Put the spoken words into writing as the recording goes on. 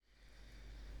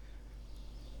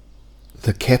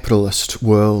The Capitalist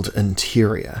World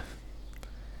Interior,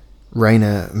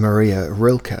 Rainer Maria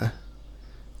Rilke,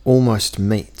 almost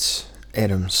meets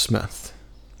Adam Smith.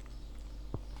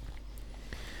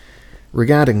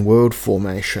 Regarding world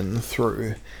formation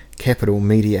through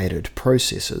capital-mediated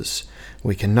processes,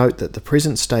 we can note that the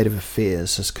present state of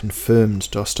affairs has confirmed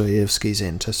Dostoevsky's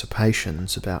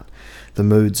anticipations about the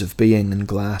moods of being in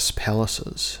glass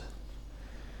palaces.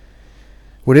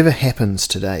 Whatever happens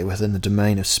today within the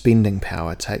domain of spending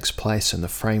power takes place in the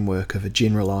framework of a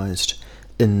generalized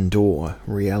indoor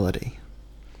reality.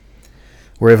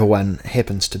 Wherever one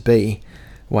happens to be,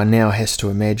 one now has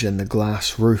to imagine the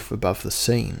glass roof above the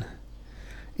scene.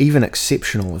 Even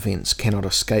exceptional events cannot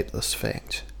escape this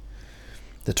fact.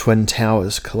 The Twin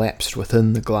Towers collapsed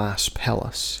within the glass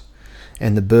palace,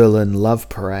 and the Berlin love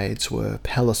parades were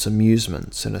palace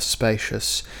amusements in a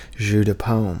spacious jeu de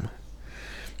paume,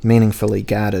 meaningfully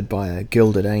guarded by a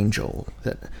gilded angel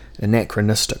that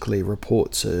anachronistically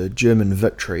reports a German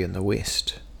victory in the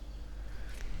West.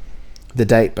 The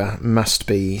date must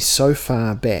be so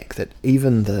far back that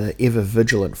even the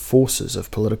ever-vigilant forces of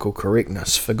political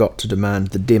correctness forgot to demand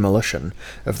the demolition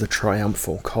of the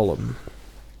triumphal column.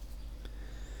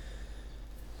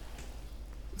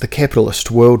 The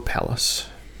capitalist world palace,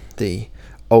 the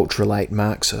ultralate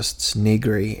Marxists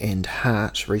Negri and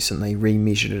Hart recently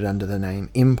remeasured it under the name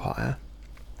Empire,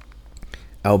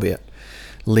 albeit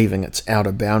leaving its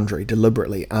outer boundary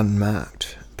deliberately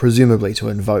unmarked, presumably to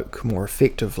invoke more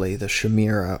effectively the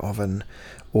chimera of an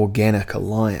organic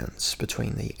alliance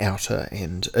between the outer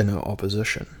and inner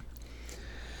opposition,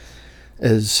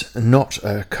 is not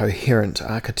a coherent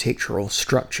architectural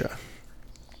structure.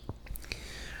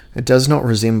 It does not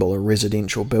resemble a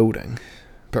residential building,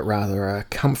 but rather a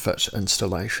comfort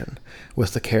installation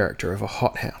with the character of a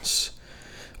hothouse,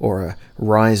 or a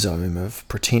rhizome of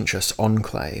pretentious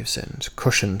enclaves and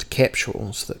cushioned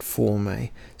capsules that form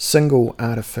a single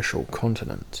artificial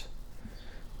continent.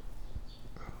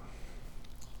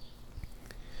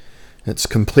 Its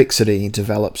complexity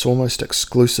develops almost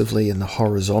exclusively in the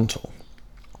horizontal,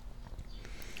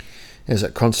 as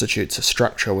it constitutes a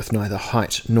structure with neither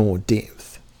height nor depth.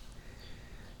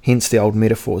 Hence the old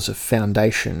metaphors of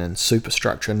foundation and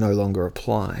superstructure no longer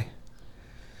apply.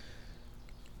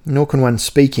 Nor can one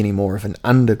speak any more of an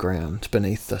underground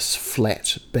beneath this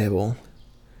flat Babel.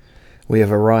 We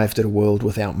have arrived at a world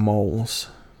without moles.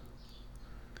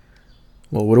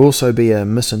 Well, it would also be a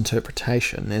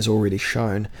misinterpretation, as already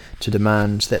shown, to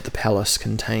demand that the palace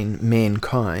contain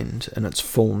mankind in its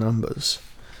full numbers.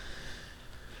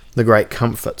 The great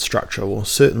comfort structure will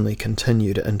certainly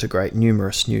continue to integrate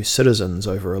numerous new citizens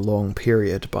over a long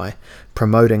period by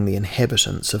promoting the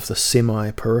inhabitants of the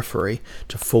semi-periphery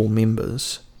to full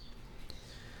members.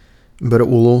 But it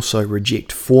will also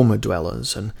reject former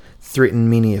dwellers and threaten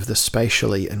many of the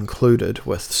spatially included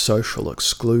with social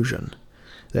exclusion,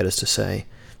 that is to say,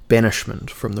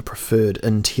 banishment from the preferred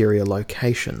interior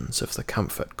locations of the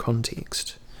comfort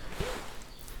context.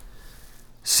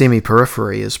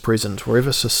 Semi-periphery is present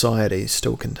wherever societies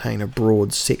still contain a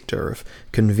broad sector of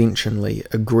conventionally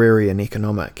agrarian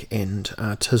economic and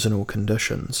artisanal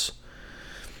conditions.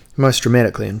 Most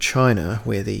dramatically in China,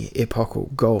 where the epochal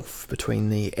gulf between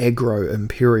the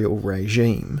agro-imperial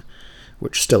regime,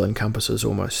 which still encompasses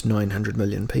almost 900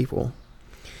 million people,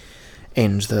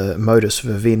 and the modus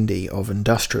vivendi of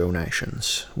industrial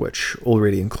nations, which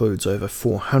already includes over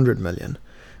 400 million,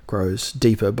 grows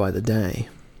deeper by the day.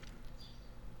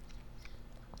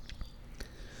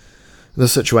 The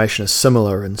situation is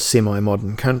similar in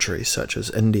semi-modern countries such as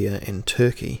India and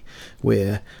Turkey,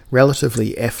 where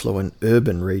relatively affluent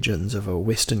urban regions of a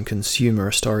Western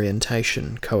consumerist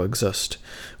orientation coexist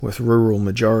with rural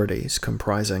majorities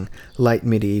comprising late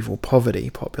medieval poverty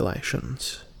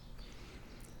populations.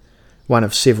 One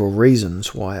of several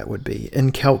reasons why it would be an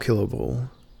incalculable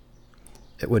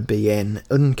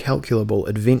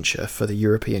adventure for the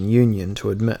European Union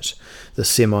to admit the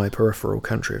semi-peripheral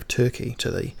country of Turkey to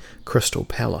the Crystal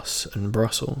Palace in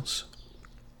Brussels.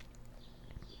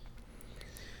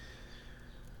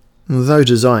 Though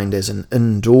designed as an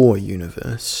indoor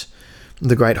universe,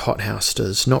 the great hothouse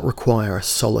does not require a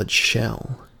solid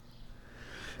shell.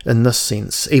 In this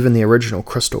sense, even the original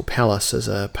Crystal Palace is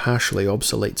a partially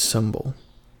obsolete symbol.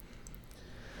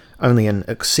 Only in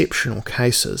exceptional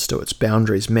cases do its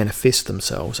boundaries manifest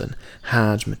themselves in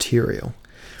hard material,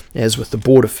 as with the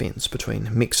border fence between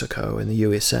Mexico and the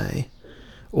USA,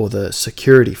 or the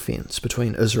security fence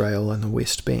between Israel and the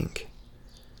West Bank.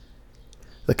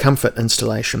 The comfort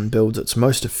installation builds its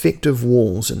most effective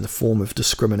walls in the form of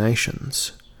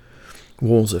discriminations,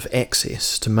 walls of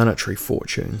access to monetary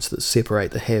fortunes that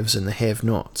separate the haves and the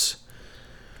have-nots,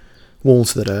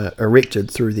 walls that are erected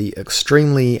through the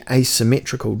extremely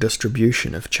asymmetrical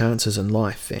distribution of chances in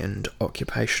life and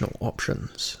occupational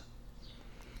options.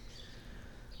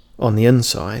 On the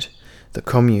inside, the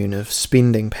commune of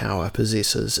spending power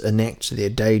possessors enact their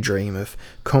daydream of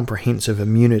comprehensive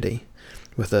immunity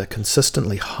with a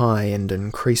consistently high and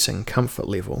increasing comfort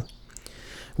level,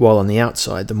 while on the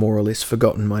outside the more or less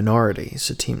forgotten minorities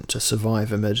attempt to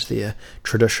survive amid their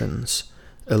traditions,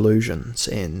 illusions,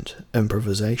 and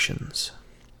improvisations.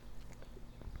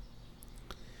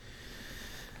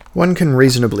 One can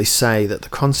reasonably say that the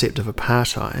concept of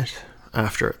apartheid,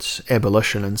 after its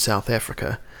abolition in South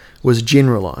Africa, was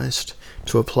generalised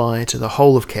to apply to the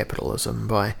whole of capitalism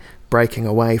by breaking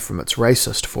away from its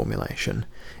racist formulation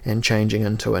and changing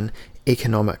into an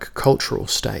economic cultural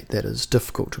state that is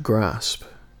difficult to grasp.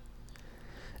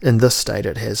 In this state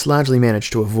it has largely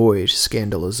managed to avoid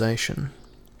scandalisation.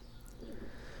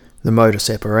 The modus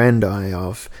operandi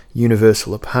of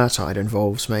universal apartheid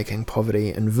involves making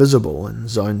poverty invisible in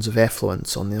zones of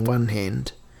affluence on the one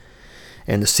hand,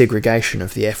 and the segregation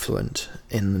of the affluent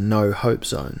in the no-hope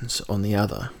zones on the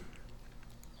other.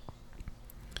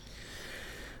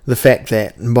 The fact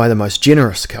that, by the most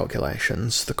generous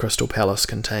calculations, the Crystal Palace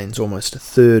contains almost a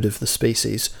third of the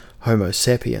species Homo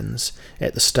sapiens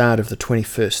at the start of the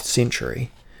 21st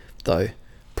century, though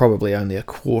probably only a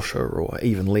quarter or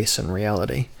even less in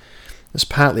reality, is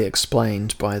partly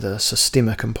explained by the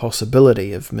systemic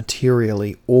impossibility of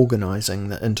materially organising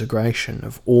the integration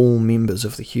of all members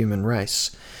of the human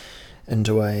race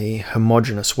into a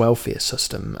homogeneous welfare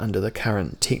system under the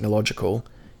current technological,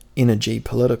 energy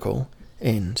political,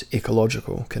 and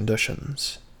ecological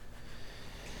conditions.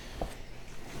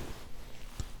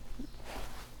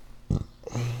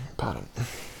 Pardon.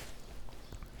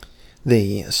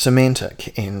 The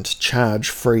semantic and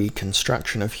charge-free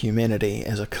construction of humanity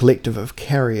as a collective of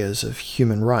carriers of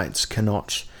human rights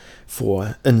cannot,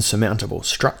 for insurmountable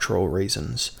structural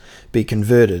reasons, be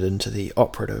converted into the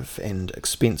operative and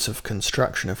expensive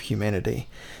construction of humanity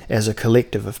as a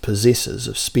collective of possessors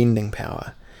of spending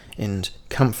power and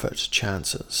comfort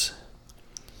chances.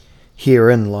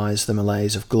 Herein lies the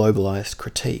malaise of globalized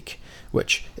critique,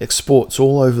 which exports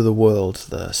all over the world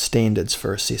the standards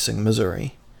for assessing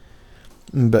misery,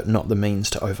 but not the means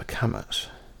to overcome it.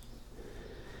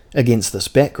 Against this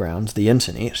background, the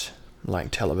internet,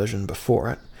 like television before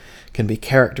it, can be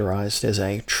characterized as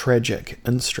a tragic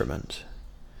instrument.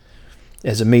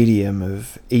 As a medium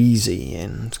of easy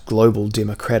and global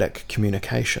democratic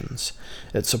communications,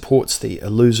 it supports the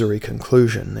illusory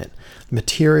conclusion that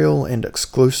material and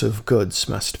exclusive goods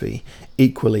must be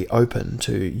equally open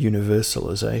to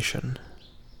universalization.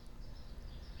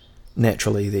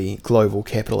 Naturally, the global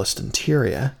capitalist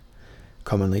interior,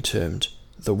 commonly termed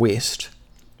the West,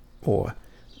 or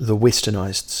the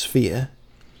westernized sphere,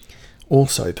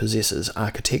 also possesses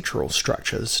architectural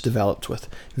structures developed with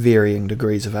varying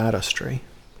degrees of artistry.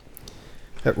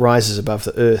 It rises above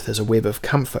the earth as a web of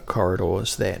comfort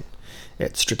corridors that,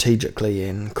 at strategically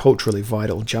and culturally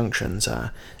vital junctions,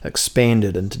 are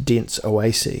expanded into dense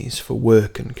oases for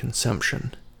work and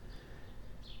consumption,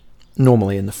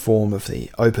 normally in the form of the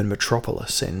open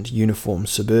metropolis and uniform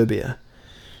suburbia,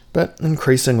 but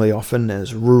increasingly often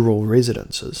as rural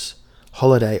residences,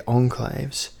 holiday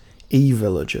enclaves,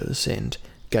 e-villages, and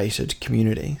gated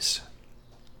communities.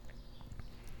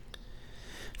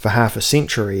 For half a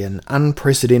century, an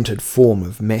unprecedented form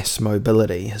of mass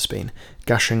mobility has been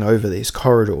gushing over these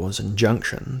corridors and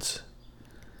junctions.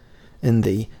 In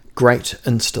the Great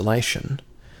Installation,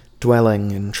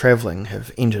 dwelling and travelling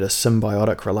have entered a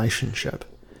symbiotic relationship,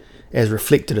 as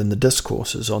reflected in the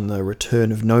discourses on the return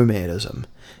of nomadism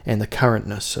and the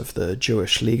currentness of the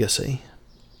Jewish legacy.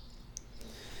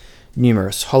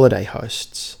 Numerous holiday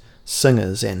hosts,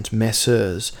 singers and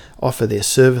masseurs offer their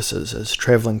services as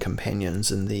travelling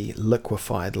companions in the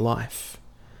liquefied life.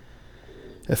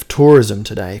 If tourism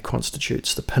today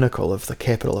constitutes the pinnacle of the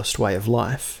capitalist way of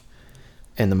life,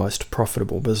 and the most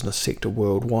profitable business sector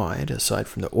worldwide, aside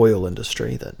from the oil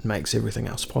industry that makes everything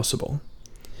else possible,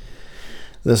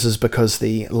 this is because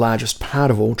the largest part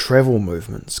of all travel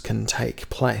movements can take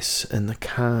place in the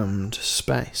calmed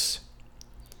space.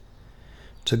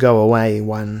 To go away,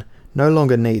 one no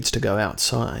longer needs to go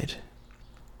outside.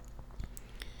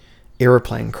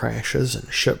 Aeroplane crashes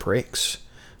and shipwrecks,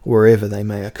 wherever they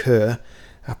may occur,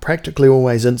 are practically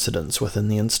always incidents within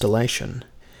the installation,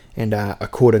 and are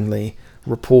accordingly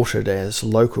reported as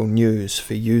local news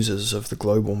for users of the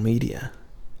global media.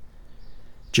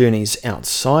 Journeys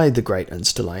outside the Great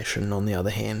Installation, on the other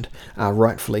hand, are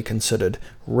rightfully considered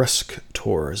risk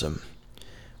tourism,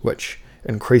 which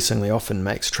increasingly often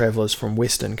makes travellers from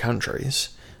Western countries,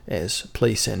 as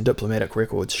police and diplomatic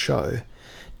records show,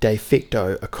 de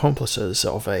facto accomplices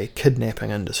of a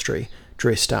kidnapping industry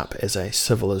dressed up as a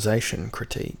civilization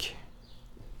critique.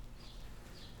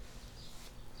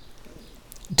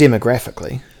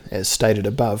 Demographically, as stated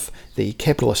above, the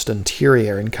capitalist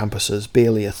interior encompasses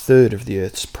barely a third of the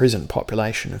Earth's present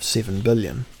population of 7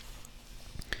 billion,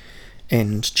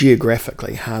 and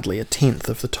geographically hardly a tenth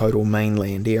of the total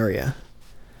mainland area.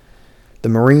 The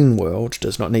marine world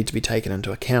does not need to be taken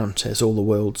into account, as all the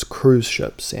world's cruise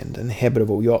ships and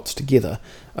inhabitable yachts together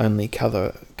only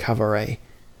cover a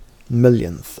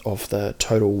millionth of the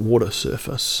total water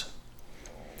surface.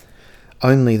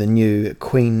 Only the new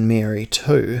Queen Mary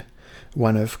II,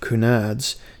 one of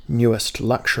Cunard's newest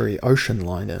luxury ocean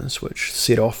liners, which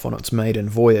set off on its maiden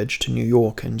voyage to New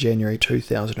York in January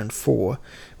 2004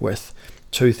 with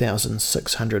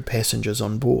 2,600 passengers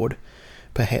on board,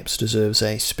 perhaps deserves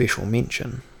a special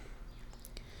mention.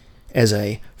 As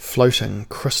a floating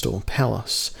crystal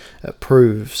palace, it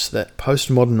proves that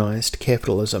postmodernized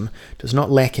capitalism does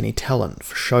not lack any talent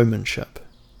for showmanship.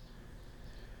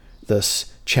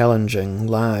 This challenging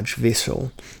large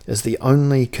vessel is the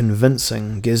only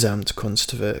convincing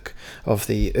Gesamtkunstwerk of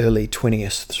the early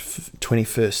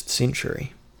 21st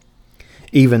century,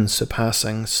 even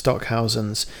surpassing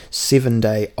Stockhausen's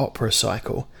 7-day opera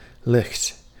cycle,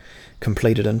 Licht,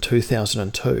 completed in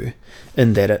 2002,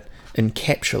 in that it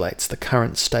encapsulates the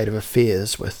current state of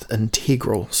affairs with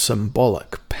integral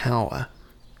symbolic power.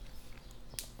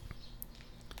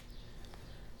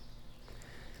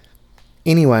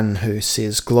 Anyone who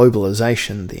says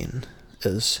globalization, then,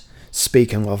 is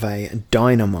speaking of a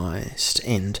dynamized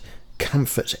and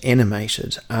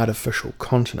comfort-animated artificial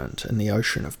continent in the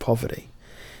ocean of poverty,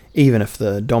 even if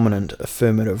the dominant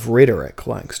affirmative rhetoric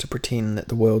likes to pretend that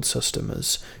the world system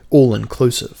is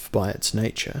all-inclusive by its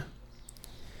nature.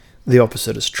 The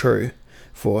opposite is true,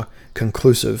 for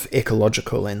conclusive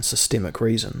ecological and systemic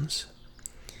reasons.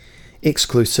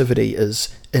 Exclusivity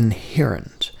is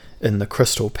inherent in the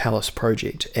Crystal Palace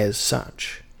project as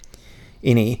such.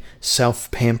 Any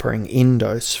self-pampering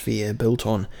endosphere built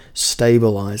on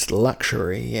stabilized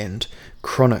luxury and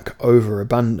chronic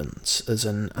overabundance is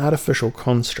an artificial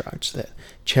construct that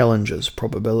challenges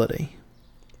probability.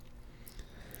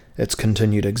 Its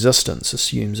continued existence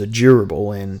assumes a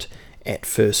durable and, at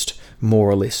first, more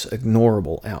or less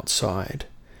ignorable outside,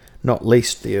 not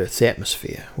least the Earth's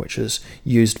atmosphere, which is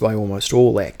used by almost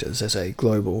all actors as a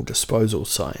global disposal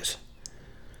site.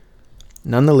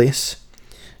 Nonetheless,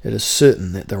 it is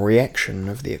certain that the reaction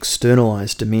of the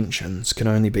externalized dimensions can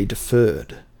only be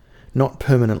deferred, not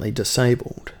permanently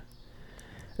disabled.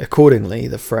 Accordingly,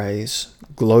 the phrase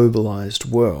globalized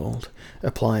world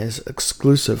applies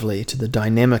exclusively to the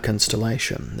dynamic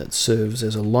installation that serves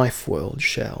as a life world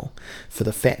shell for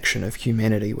the faction of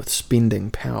humanity with spending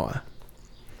power.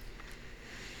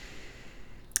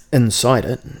 Inside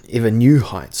it, ever new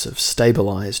heights of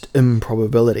stabilized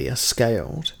improbability are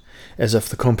scaled, as if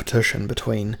the competition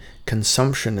between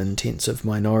consumption-intensive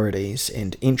minorities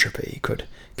and entropy could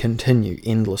continue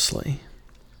endlessly.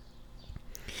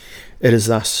 It is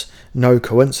thus no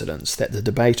coincidence that the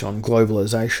debate on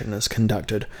globalization is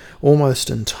conducted almost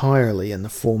entirely in the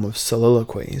form of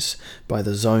soliloquies by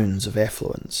the zones of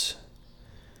affluence.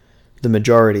 The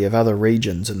majority of other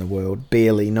regions in the world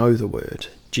barely know the word,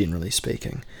 generally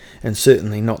speaking, and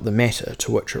certainly not the matter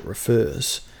to which it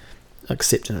refers,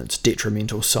 except in its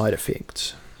detrimental side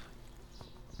effects.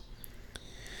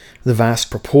 The vast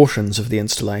proportions of the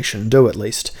installation do at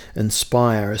least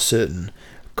inspire a certain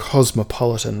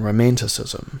cosmopolitan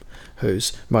romanticism,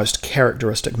 whose most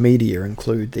characteristic media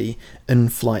include the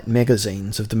in-flight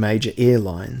magazines of the major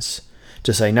airlines,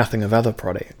 to say nothing of other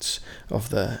products of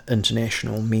the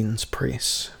international men's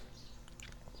press.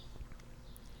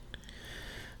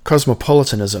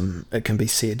 Cosmopolitanism, it can be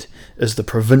said, is the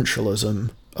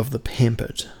provincialism of the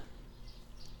pampered.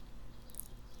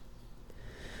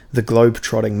 The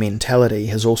globe-trotting mentality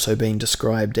has also been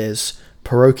described as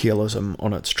parochialism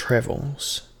on its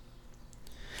travels.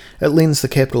 It lends the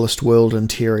capitalist world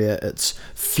interior its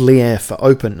flair for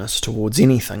openness towards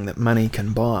anything that money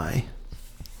can buy.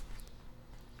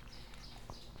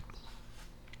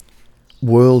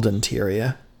 World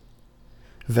interior,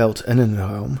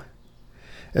 Weltinnenraum,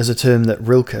 is a term that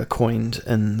Rilke coined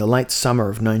in the late summer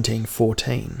of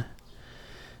 1914,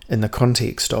 in the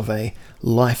context of a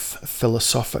life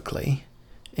philosophically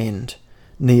and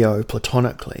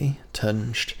neo-platonically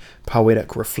tinged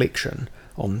poetic reflection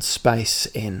on space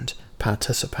and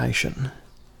participation.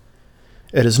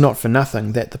 It is not for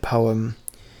nothing that the poem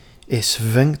Es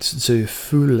winkt zu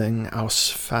Frühling aus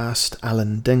fast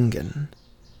allen Dingen,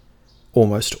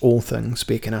 almost all things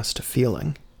beckon us to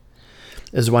feeling,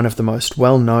 is one of the most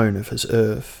well-known of his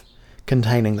oeuvre,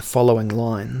 containing the following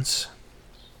lines.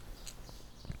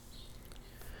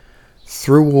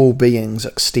 Through all beings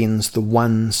extends the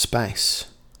one space,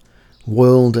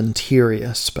 world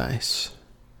interior space.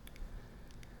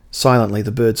 Silently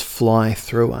the birds fly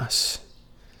through us.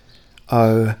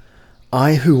 Oh,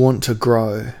 I who want to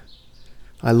grow,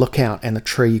 I look out and the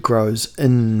tree grows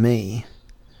in me.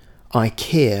 I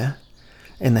care,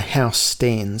 and the house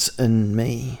stands in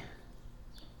me.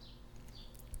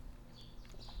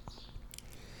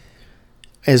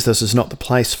 As this is not the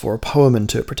place for a poem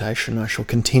interpretation, I shall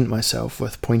content myself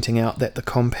with pointing out that the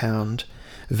compound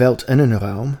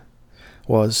Weltinnenraum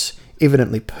was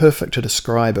evidently perfect to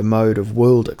describe a mode of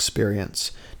world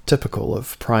experience typical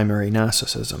of primary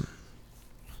narcissism.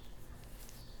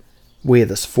 Where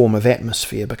this form of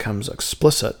atmosphere becomes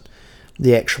explicit,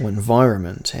 the actual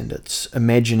environment and its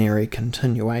imaginary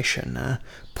continuation are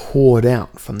poured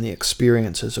out from the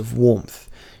experiences of warmth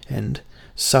and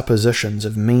suppositions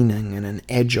of meaning in an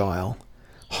agile,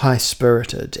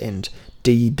 high-spirited and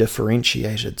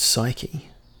de-differentiated psyche.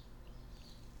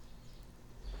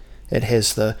 It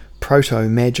has the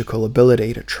proto-magical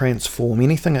ability to transform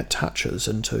anything it touches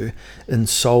into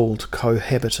ensouled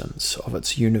cohabitants of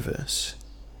its universe.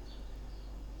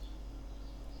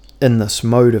 In this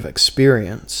mode of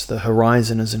experience, the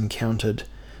horizon is encountered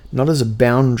not as a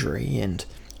boundary and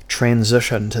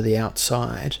transition to the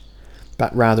outside,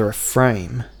 but rather a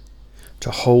frame to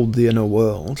hold the inner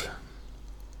world.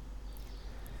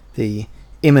 The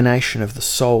emanation of the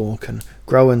soul can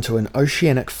grow into an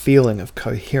oceanic feeling of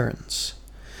coherence,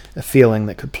 a feeling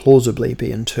that could plausibly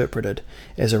be interpreted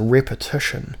as a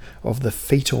repetition of the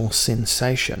fetal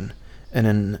sensation in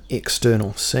an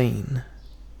external scene.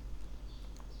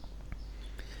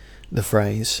 The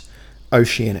phrase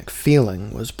oceanic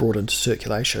feeling was brought into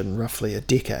circulation roughly a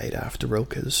decade after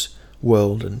Rilke's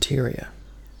World Interior.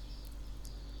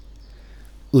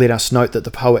 Let us note that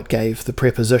the poet gave the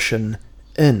preposition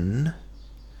in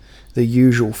the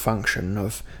usual function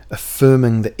of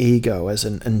affirming the ego as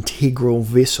an integral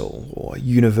vessel or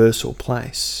universal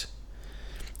place,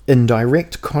 in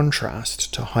direct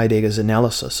contrast to Heidegger's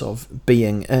analysis of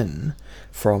being in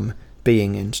from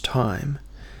Being and Time,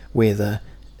 where the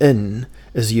in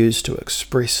is used to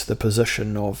express the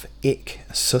position of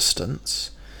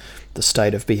existence, the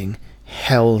state of being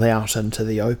held out into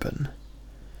the open.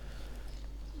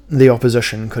 The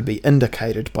opposition could be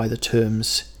indicated by the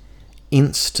terms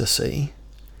ecstasy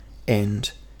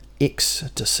and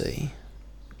ecstasy.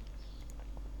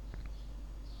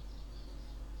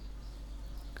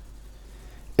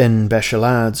 In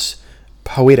Bachelard's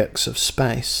Poetics of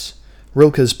Space,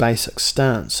 Rilke's basic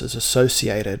stance is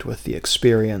associated with the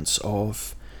experience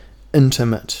of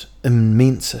intimate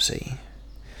immensity.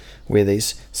 Where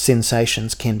these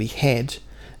sensations can be had,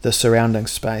 the surrounding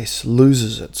space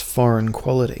loses its foreign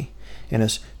quality and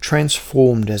is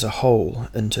transformed as a whole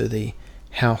into the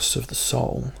house of the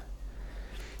soul.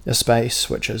 A space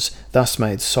which is thus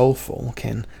made soulful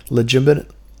can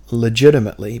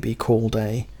legitimately be called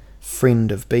a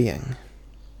friend of being.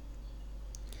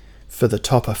 For the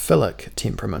topophilic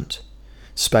temperament,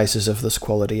 spaces of this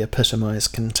quality epitomize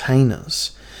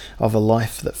containers of a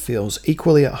life that feels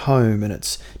equally at home in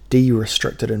its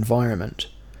de-restricted environment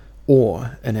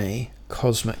or in a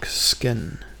cosmic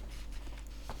skin.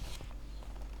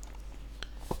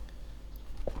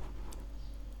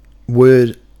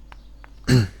 Word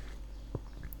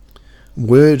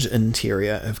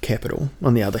interior of capital,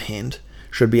 on the other hand,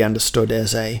 should be understood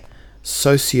as a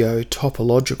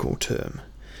socio-topological term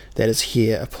that is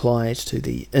here applied to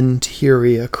the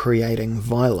interior creating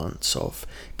violence of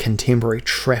contemporary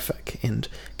traffic and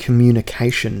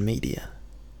communication media.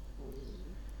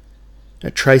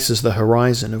 It traces the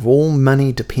horizon of all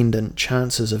money-dependent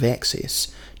chances of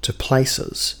access to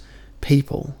places,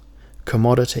 people,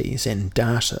 commodities and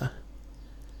data.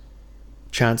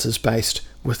 Chances based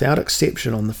without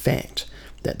exception on the fact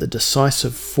that the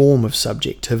decisive form of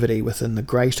subjectivity within the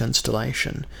great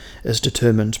installation is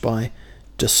determined by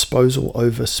disposal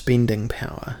over spending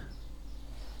power.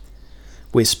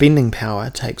 Where spending power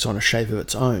takes on a shape of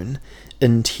its own,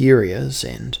 interiors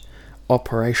and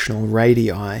operational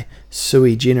radii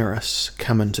sui generis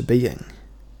come into being.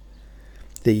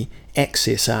 The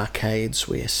access arcades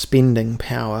where spending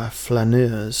power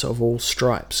flaneurs of all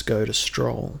stripes go to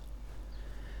stroll.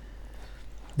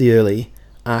 The early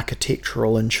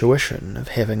architectural intuition of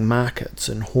having markets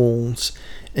and halls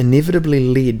inevitably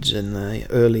led in the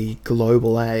early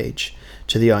global age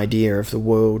to the idea of the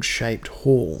world-shaped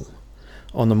hall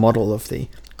on the model of the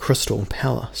Crystal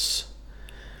Palace.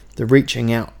 The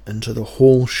reaching out into the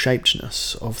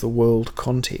whole-shapedness of the world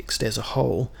context as a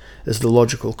whole is the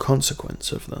logical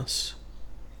consequence of this.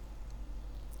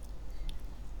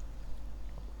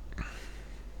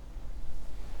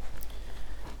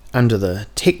 Under the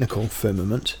technical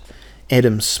firmament,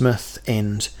 Adam Smith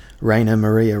and Rainer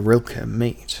Maria Rilke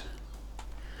meet.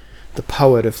 The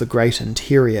poet of the great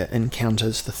interior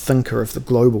encounters the thinker of the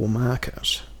global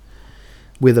market.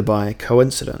 Whether by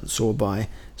coincidence or by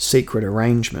secret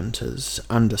arrangement is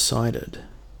undecided.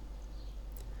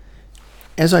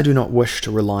 As I do not wish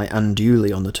to rely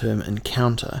unduly on the term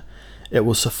encounter, it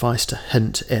will suffice to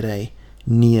hint at a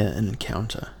near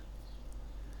encounter.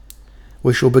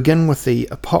 We shall begin with the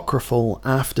apocryphal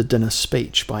after-dinner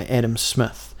speech by Adam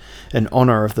Smith in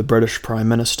honour of the British Prime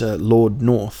Minister Lord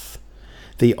North,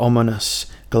 the ominous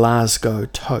Glasgow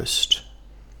Toast,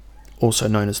 also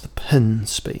known as the Pin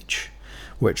speech,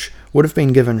 which would have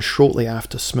been given shortly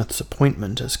after Smith's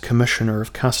appointment as Commissioner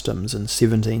of Customs in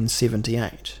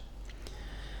 1778.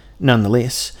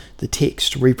 Nonetheless, the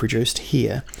text reproduced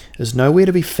here is nowhere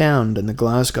to be found in the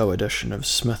Glasgow edition of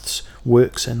Smith's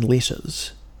Works and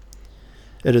Letters.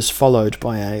 It is followed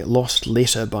by a lost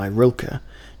letter by Rilke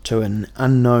to an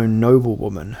unknown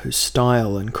noblewoman whose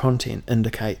style and content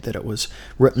indicate that it was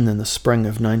written in the spring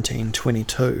of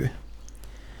 1922.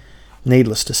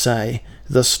 Needless to say,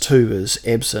 this too is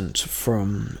absent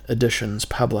from editions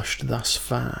published thus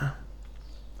far.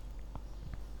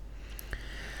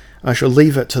 I shall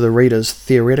leave it to the reader's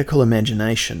theoretical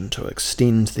imagination to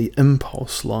extend the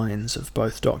impulse lines of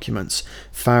both documents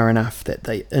far enough that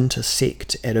they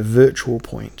intersect at a virtual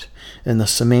point in the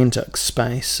semantic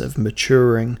space of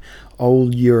maturing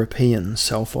old European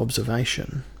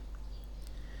self-observation.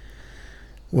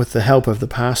 With the help of the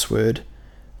password,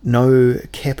 no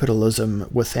capitalism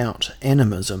without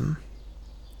animism,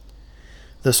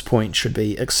 this point should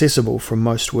be accessible from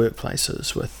most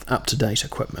workplaces with up-to-date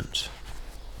equipment.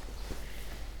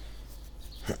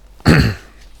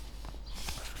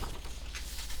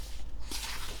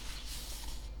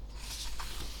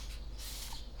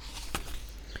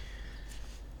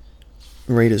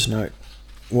 Reader's note,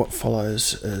 what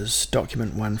follows is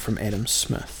document 1 from Adam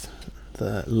Smith,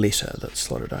 the letter that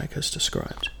Sloterdijk has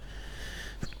described.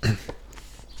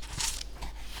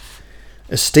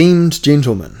 Esteemed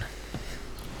gentlemen,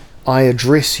 I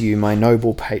address you, my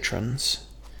noble patrons,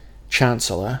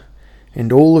 Chancellor,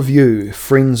 and all of you,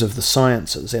 friends of the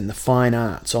sciences and the fine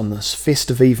arts, on this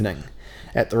festive evening,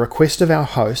 at the request of our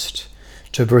host,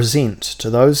 to present to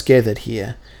those gathered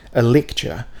here a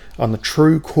lecture on the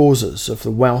true causes of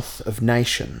the wealth of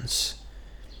nations.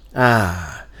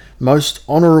 Ah, most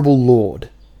honourable Lord,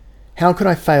 how could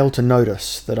I fail to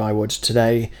notice that I would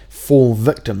today fall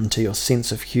victim to your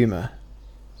sense of humour?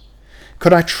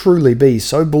 Could I truly be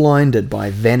so blinded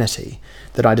by vanity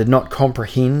that I did not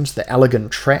comprehend the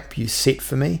elegant trap you set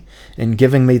for me in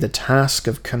giving me the task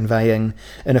of conveying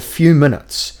in a few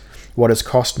minutes what has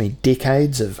cost me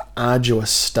decades of arduous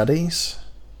studies?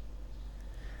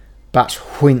 But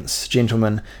whence,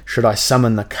 gentlemen, should I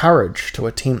summon the courage to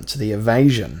attempt the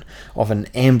evasion of an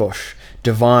ambush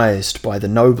devised by the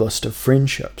noblest of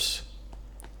friendships?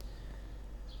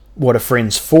 What are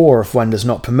friends for if one does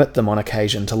not permit them on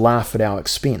occasion to laugh at our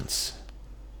expense?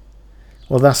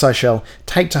 Well, thus I shall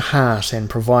take to heart and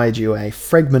provide you a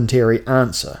fragmentary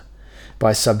answer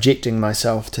by subjecting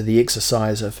myself to the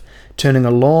exercise of turning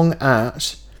a long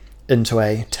art into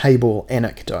a table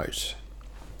anecdote.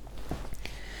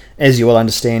 As you will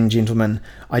understand, gentlemen,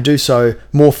 I do so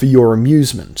more for your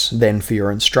amusement than for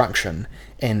your instruction,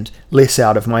 and less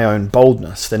out of my own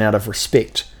boldness than out of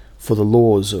respect for the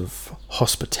laws of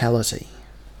hospitality.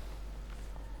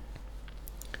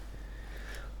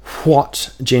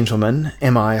 What, gentlemen,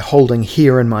 am I holding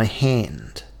here in my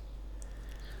hand?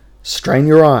 Strain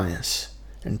your eyes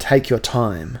and take your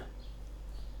time,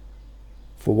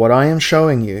 for what I am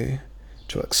showing you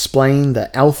to explain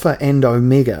the alpha and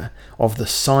omega of the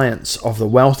science of the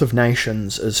wealth of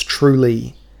nations is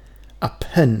truly a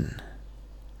pin,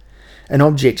 an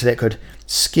object that could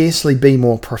scarcely be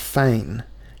more profane,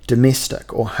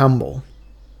 domestic, or humble.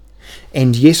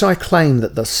 And yet I claim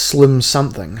that this slim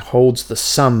something holds the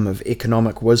sum of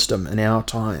economic wisdom in our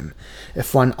time,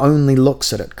 if one only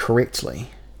looks at it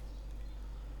correctly.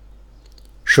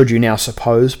 Should you now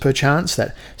suppose, perchance,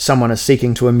 that someone is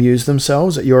seeking to amuse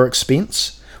themselves at your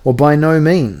expense? Well, by no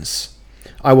means.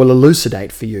 I will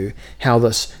elucidate for you how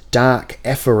this dark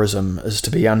aphorism is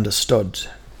to be understood.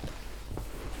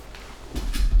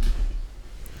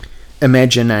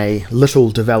 Imagine a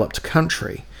little developed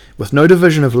country with no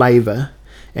division of labour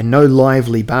and no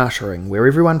lively bartering, where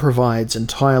everyone provides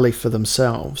entirely for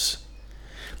themselves.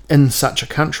 In such a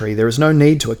country, there is no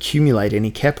need to accumulate any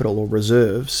capital or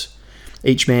reserves.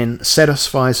 Each man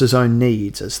satisfies his own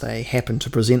needs as they happen to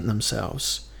present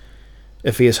themselves.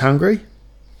 If he is hungry,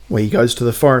 well, he goes to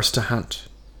the forest to hunt.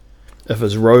 If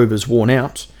his robe is worn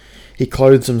out, he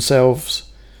clothes himself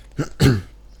in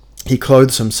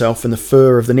the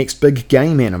fur of the next big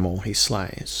game animal he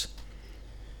slays.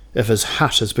 If his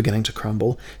hut is beginning to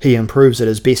crumble, he improves it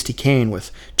as best he can with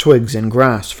twigs and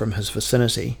grass from his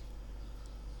vicinity.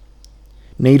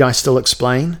 Need I still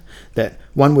explain that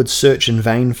one would search in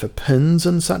vain for pins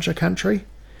in such a country,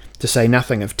 to say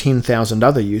nothing of 10,000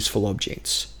 other useful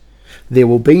objects? There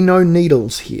will be no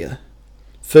needles here.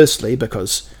 Firstly,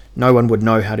 because no one would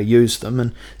know how to use them,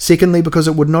 and secondly, because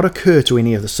it would not occur to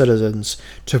any of the citizens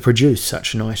to produce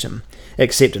such an item,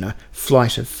 except in a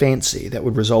flight of fancy that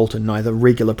would result in neither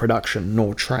regular production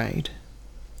nor trade.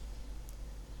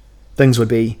 Things would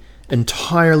be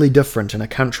entirely different in a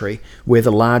country where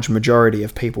the large majority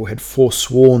of people had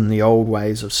forsworn the old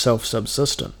ways of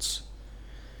self-subsistence.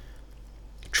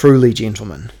 Truly,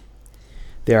 gentlemen,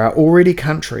 there are already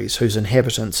countries whose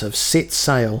inhabitants have set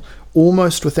sail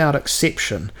almost without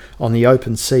exception on the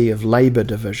open sea of labour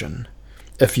division,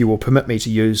 if you will permit me to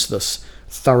use this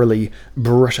thoroughly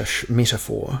British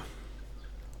metaphor.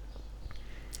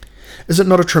 Is it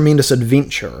not a tremendous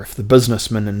adventure if the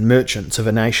businessmen and merchants of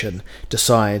a nation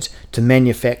decide to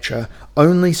manufacture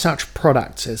only such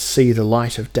products as see the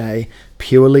light of day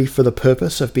purely for the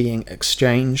purpose of being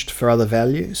exchanged for other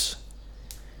values?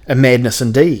 A madness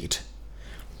indeed,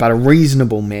 but a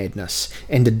reasonable madness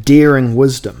and a daring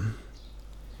wisdom.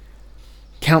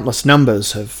 Countless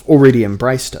numbers have already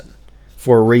embraced it,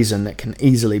 for a reason that can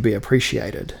easily be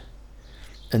appreciated.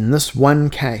 In this one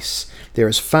case, there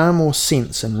is far more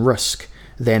sense in risk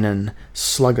than in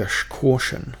sluggish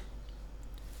caution.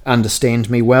 Understand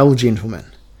me well, gentlemen.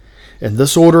 In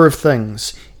this order of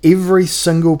things, every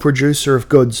single producer of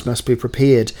goods must be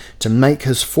prepared to make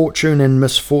his fortune and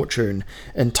misfortune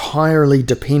entirely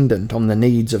dependent on the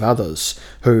needs of others,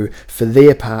 who, for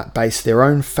their part, base their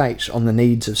own fate on the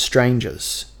needs of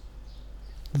strangers.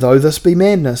 Though this be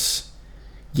madness,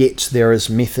 yet there is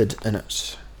method in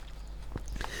it.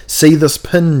 See this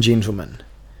pin, gentlemen.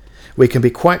 We can be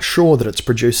quite sure that its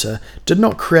producer did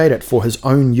not create it for his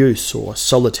own use or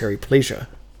solitary pleasure.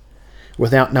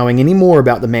 Without knowing any more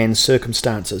about the man's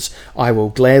circumstances, I will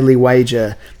gladly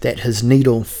wager that his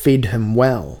needle fed him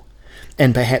well,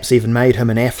 and perhaps even made him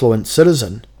an affluent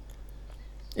citizen.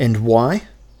 And why?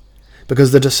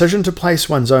 Because the decision to place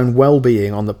one's own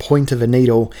well-being on the point of a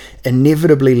needle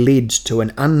inevitably led to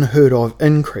an unheard-of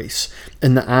increase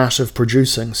in the art of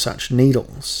producing such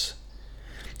needles.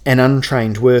 An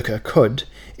untrained worker could,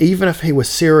 even if he were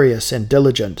serious and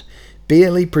diligent,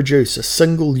 barely produce a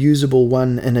single usable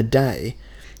one in a day,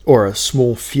 or a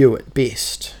small few at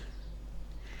best.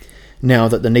 Now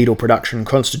that the needle production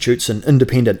constitutes an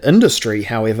independent industry,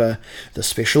 however, the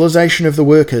specialization of the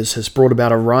workers has brought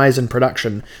about a rise in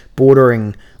production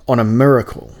bordering on a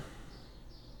miracle.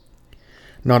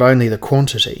 Not only the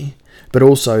quantity, but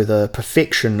also the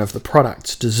perfection of the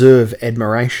products deserve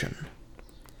admiration.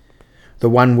 The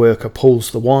one worker pulls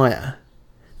the wire,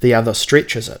 the other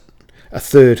stretches it, a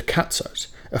third cuts it,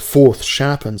 a fourth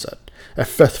sharpens it, a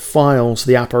fifth files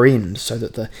the upper end so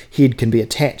that the head can be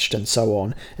attached, and so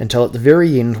on, until at the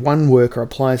very end one worker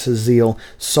applies his zeal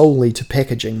solely to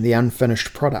packaging the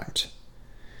unfinished product.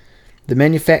 The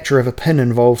manufacture of a pin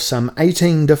involves some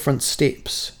 18 different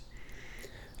steps.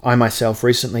 I myself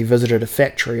recently visited a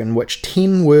factory in which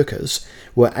 10 workers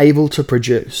were able to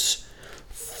produce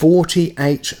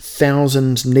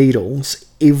 48,000 needles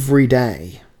every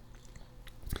day,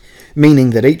 meaning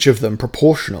that each of them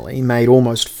proportionally made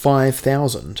almost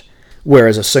 5,000,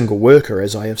 whereas a single worker,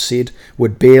 as I have said,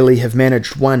 would barely have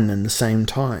managed one in the same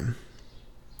time.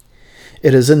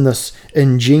 It is in this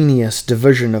ingenious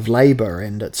division of labour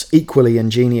and its equally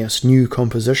ingenious new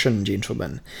composition,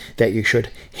 gentlemen, that you should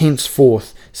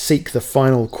henceforth seek the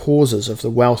final causes of the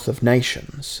wealth of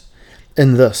nations,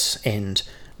 in this and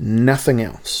nothing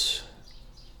else.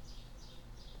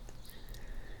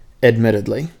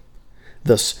 Admittedly,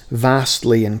 this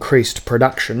vastly increased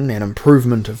production and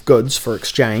improvement of goods for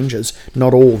exchange is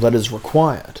not all that is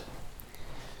required,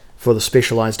 for the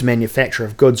specialized manufacture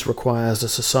of goods requires a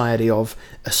society of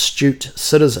astute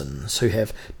citizens who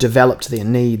have developed their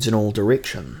needs in all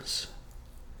directions.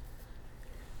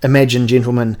 Imagine,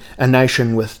 gentlemen, a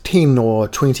nation with 10 or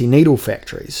 20 needle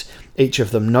factories, each of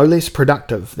them no less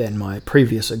productive than my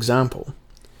previous example.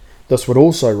 This would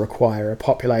also require a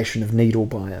population of needle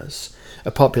buyers, a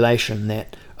population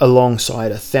that, alongside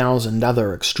 1,000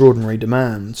 other extraordinary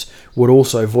demands, would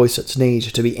also voice its need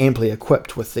to be amply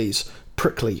equipped with these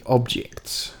prickly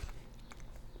objects.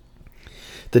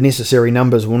 The necessary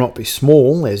numbers will not be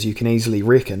small, as you can easily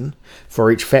reckon,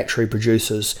 for each factory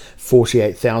produces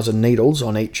 48,000 needles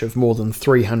on each of more than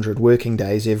 300 working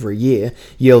days every year,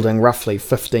 yielding roughly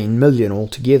 15 million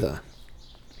altogether.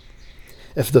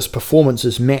 If this performance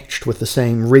is matched with the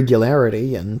same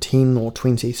regularity in 10 or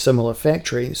 20 similar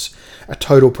factories, a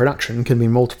total production can be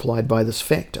multiplied by this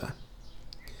factor.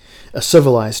 A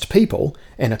civilized people,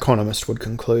 an economist would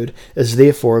conclude, is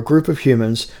therefore a group of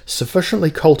humans sufficiently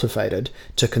cultivated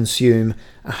to consume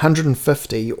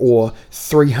 150 or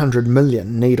 300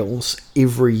 million needles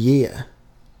every year.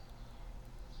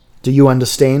 Do you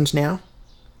understand now?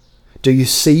 Do you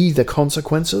see the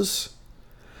consequences?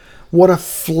 What a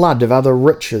flood of other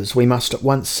riches we must at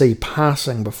once see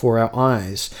passing before our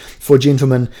eyes. For,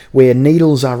 gentlemen, where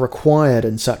needles are required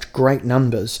in such great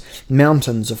numbers,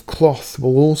 mountains of cloth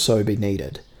will also be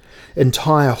needed.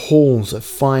 Entire halls of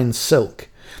fine silk,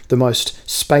 the most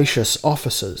spacious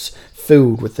offices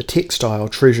filled with the textile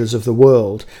treasures of the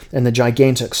world, and the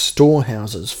gigantic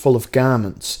storehouses full of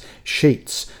garments,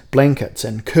 sheets, blankets,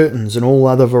 and curtains in all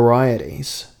other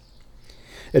varieties.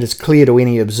 It is clear to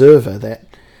any observer that,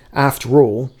 after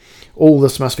all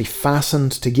this must be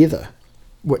fastened together,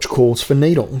 which calls for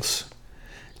needles,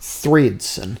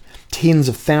 threads, and tens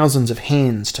of thousands of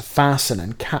hands to fasten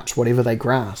and cut whatever they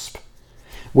grasp.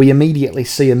 We immediately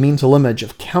see a mental image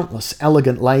of countless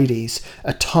elegant ladies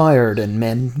attired in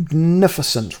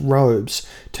magnificent robes,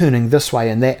 turning this way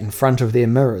and that in front of their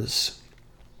mirrors.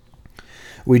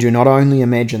 We do not only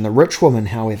imagine the rich woman,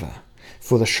 however,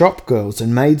 for the shop girls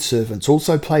and maidservants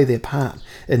also play their part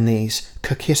in these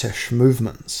coquettish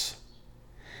movements.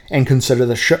 And consider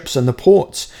the ships in the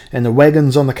ports and the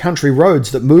wagons on the country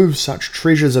roads that move such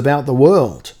treasures about the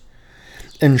world.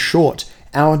 In short,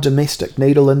 our domestic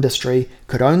needle industry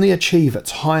could only achieve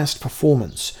its highest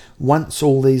performance once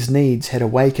all these needs had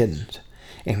awakened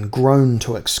and grown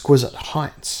to exquisite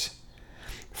heights.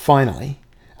 Finally,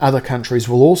 other countries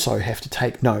will also have to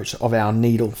take note of our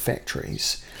needle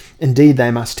factories. Indeed, they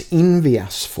must envy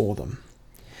us for them.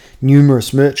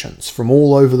 Numerous merchants from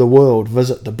all over the world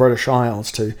visit the British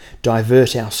Isles to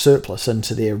divert our surplus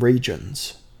into their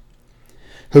regions.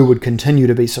 Who would continue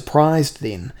to be surprised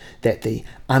then that the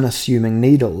unassuming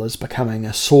needle is becoming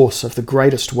a source of the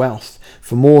greatest wealth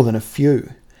for more than a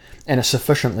few, and a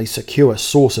sufficiently secure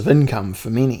source of income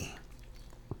for many?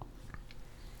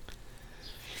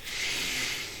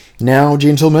 Now,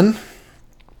 gentlemen,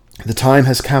 the time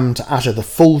has come to utter the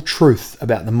full truth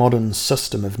about the modern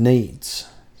system of needs.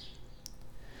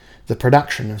 The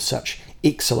production of such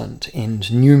excellent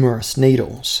and numerous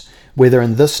needles, whether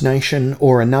in this nation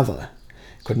or another,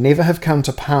 could never have come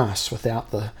to pass without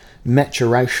the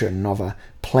maturation of a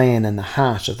plan in the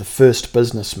heart of the first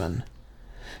businessman,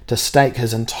 to stake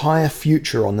his entire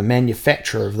future on the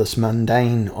manufacture of this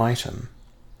mundane item.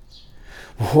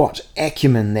 What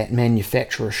acumen that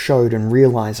manufacturer showed in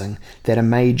realizing that a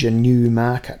major new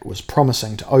market was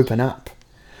promising to open up.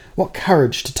 What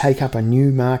courage to take up a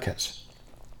new market.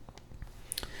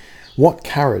 What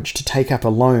courage to take up a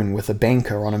loan with a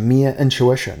banker on a mere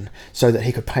intuition so that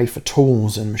he could pay for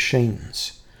tools and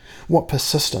machines. What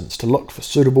persistence to look for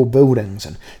suitable buildings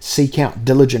and seek out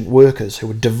diligent workers who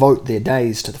would devote their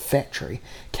days to the factory,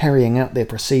 carrying out their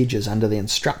procedures under the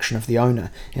instruction of the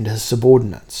owner and his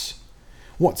subordinates.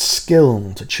 What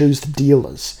skill to choose the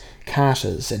dealers,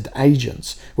 carters, and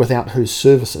agents without whose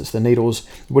services the needles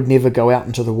would never go out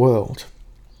into the world,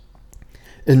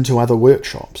 into other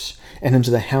workshops, and into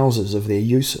the houses of their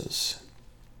users.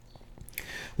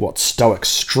 What stoic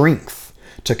strength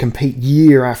to compete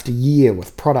year after year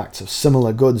with products of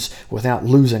similar goods without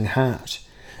losing heart,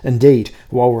 indeed,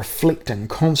 while reflecting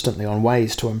constantly on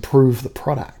ways to improve the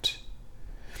product.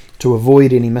 To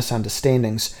avoid any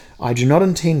misunderstandings, I do not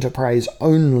intend to praise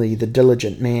only the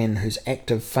diligent man whose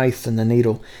active faith in the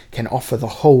needle can offer the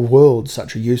whole world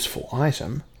such a useful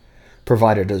item,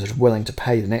 provided it is willing to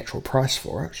pay the natural price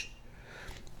for it.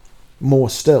 More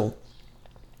still,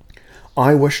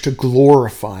 I wish to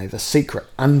glorify the secret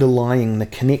underlying the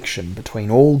connection between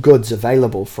all goods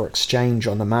available for exchange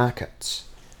on the markets.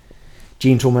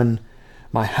 Gentlemen,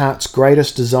 my heart's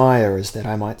greatest desire is that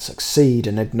I might succeed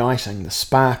in igniting the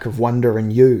spark of wonder in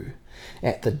you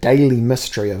at the daily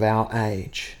mystery of our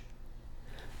age.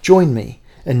 Join me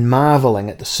in marvelling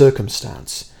at the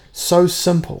circumstance, so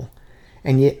simple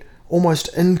and yet almost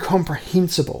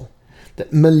incomprehensible,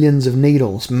 that millions of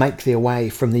needles make their way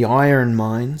from the iron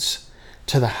mines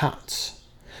to the huts,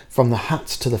 from the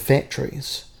huts to the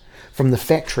factories, from the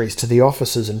factories to the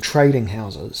offices and trading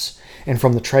houses, and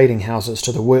from the trading houses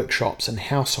to the workshops and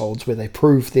households where they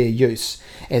prove their use,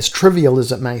 as trivial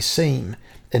as it may seem,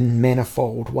 in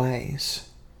manifold ways.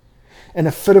 In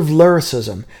a fit of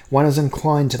lyricism, one is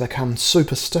inclined to become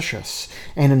superstitious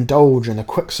and indulge in the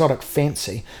quixotic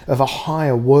fancy of a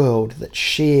higher world that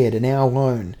shared in our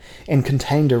own and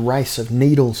contained a race of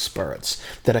needle spirits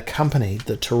that accompanied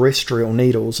the terrestrial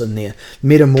needles in their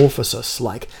metamorphosis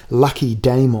like lucky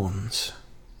daemons.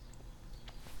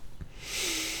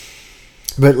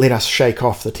 But let us shake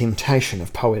off the temptation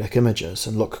of poetic images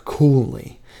and look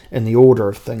coolly in the order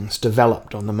of things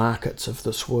developed on the markets of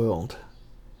this world.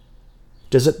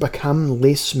 Does it become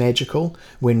less magical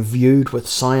when viewed with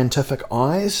scientific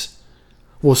eyes?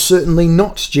 Well, certainly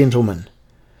not, gentlemen.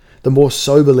 The more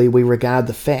soberly we regard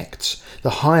the facts, the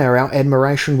higher our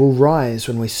admiration will rise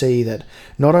when we see that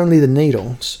not only the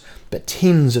needles, but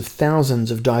tens of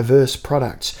thousands of diverse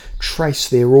products trace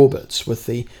their orbits with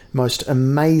the most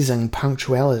amazing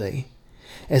punctuality,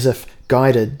 as if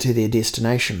guided to their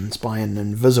destinations by an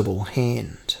invisible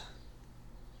hand.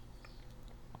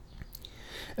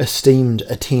 Esteemed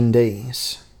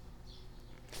attendees,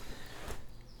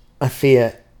 I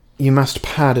fear you must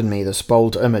pardon me this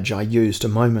bold image I used a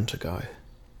moment ago.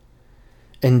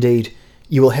 Indeed,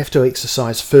 you will have to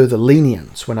exercise further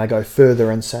lenience when I go further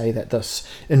and say that this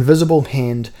invisible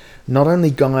hand not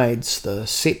only guides the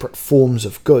separate forms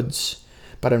of goods,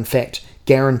 but in fact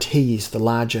guarantees the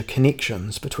larger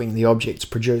connections between the objects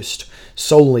produced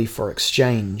solely for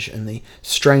exchange in the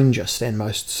strangest and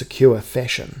most secure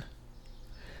fashion.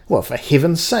 Well, for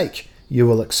heaven's sake, you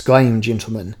will exclaim,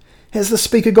 gentlemen, has the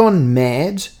speaker gone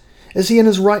mad? Is he in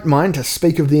his right mind to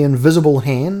speak of the invisible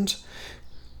hand?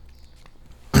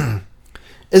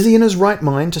 Is he in his right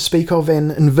mind to speak of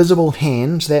an invisible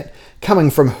hand that, coming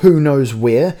from who knows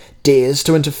where, dares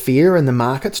to interfere in the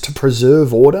markets to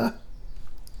preserve order?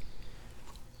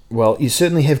 Well, you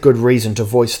certainly have good reason to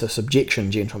voice this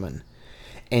objection, gentlemen.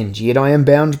 And yet I am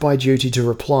bound by duty to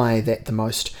reply that the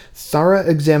most thorough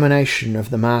examination of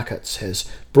the markets has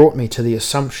brought me to the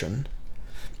assumption,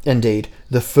 indeed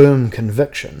the firm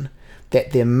conviction,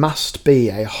 that there must be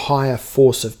a higher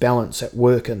force of balance at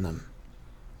work in them.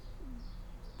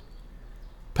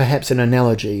 Perhaps an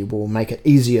analogy will make it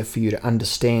easier for you to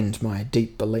understand my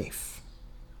deep belief.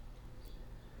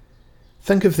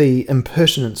 Think of the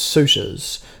impertinent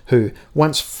suitors who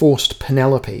once forced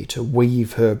Penelope to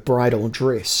weave her bridal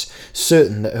dress,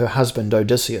 certain that her husband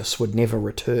Odysseus would never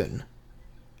return.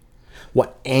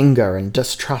 What anger and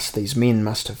distrust these men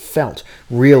must have felt,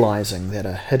 realizing that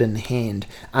a hidden hand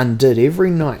undid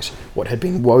every night what had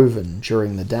been woven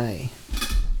during the day.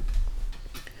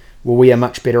 Well, we are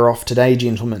much better off today,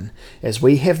 gentlemen, as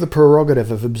we have the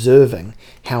prerogative of observing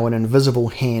how an invisible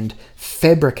hand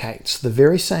fabricates the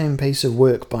very same piece of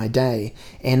work by day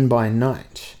and by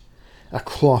night, a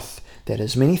cloth that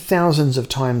is many thousands of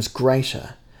times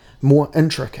greater, more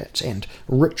intricate and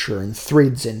richer in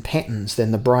threads and patterns than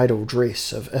the bridal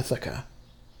dress of Ithaca.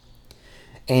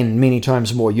 And many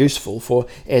times more useful, for,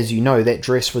 as you know, that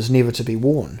dress was never to be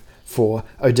worn, for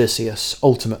Odysseus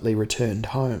ultimately returned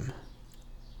home.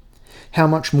 How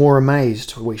much more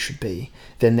amazed we should be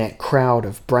than that crowd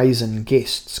of brazen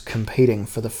guests competing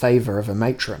for the favour of a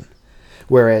matron,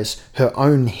 whereas her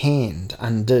own hand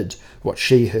undid what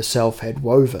she herself had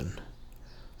woven.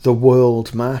 The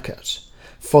world market,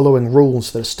 following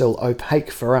rules that are still opaque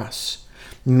for us,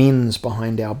 mends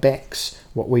behind our backs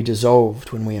what we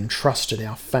dissolved when we entrusted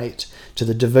our fate to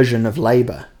the division of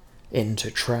labour and to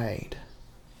trade.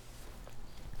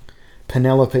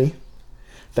 Penelope,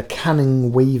 the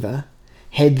cunning weaver,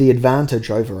 had the advantage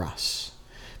over us,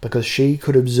 because she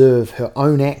could observe her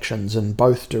own actions in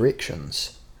both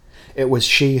directions. It was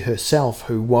she herself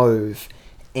who wove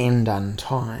and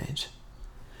untied.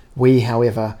 We,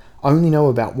 however, only know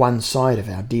about one side of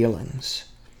our dealings.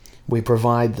 We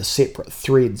provide the separate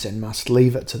threads and must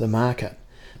leave it to the market,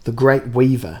 the great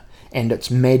weaver and its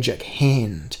magic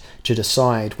hand, to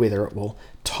decide whether it will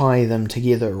tie them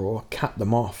together or cut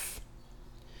them off.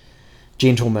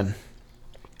 Gentlemen,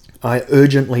 I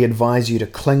urgently advise you to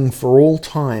cling for all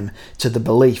time to the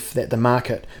belief that the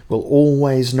market will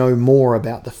always know more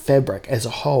about the fabric as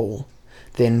a whole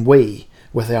than we,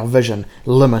 with our vision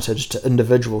limited to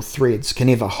individual threads, can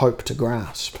ever hope to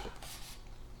grasp.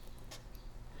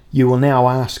 You will now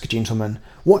ask, gentlemen,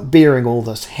 what bearing all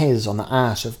this has on the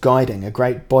art of guiding a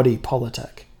great body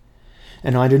politic,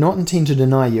 and I do not intend to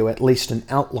deny you at least an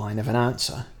outline of an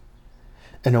answer.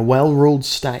 In a well-ruled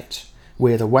state,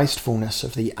 where the wastefulness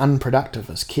of the unproductive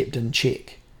is kept in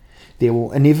check, There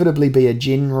will inevitably be a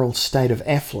general state of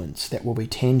affluence that will be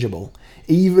tangible,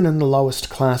 even in the lowest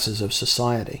classes of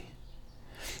society.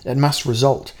 It must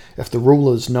result if the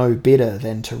rulers know better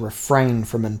than to refrain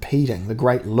from impeding the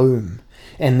great loom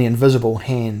and the invisible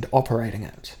hand operating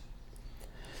it.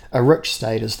 A rich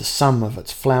state is the sum of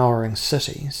its flowering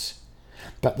cities,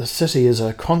 but the city is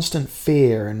a constant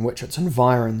fair in which its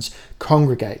environs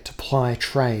congregate to ply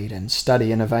trade and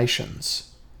study innovations.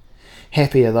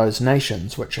 Happy are those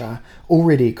nations which are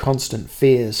already constant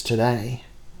fairs today.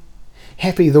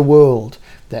 Happy the world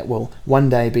that will one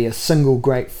day be a single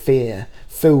great fair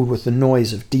filled with the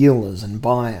noise of dealers and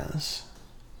buyers.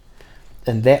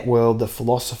 In that world the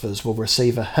philosophers will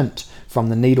receive a hint from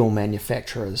the needle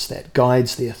manufacturers that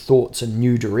guides their thoughts in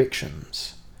new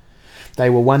directions. They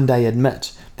will one day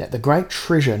admit that the great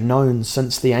treasure known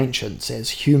since the ancients as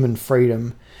human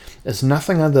freedom is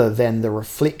nothing other than the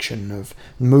reflection of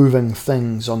moving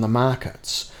things on the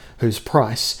markets, whose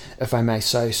price, if I may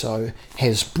say so,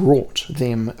 has brought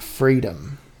them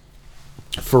freedom.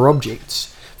 For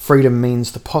objects, freedom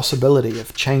means the possibility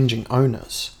of changing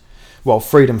owners, while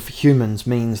freedom for humans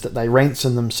means that they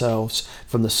ransom themselves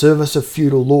from the service of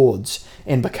feudal lords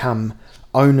and become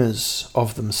owners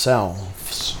of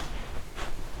themselves.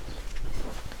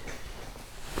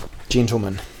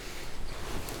 Gentlemen,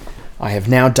 I have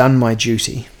now done my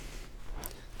duty.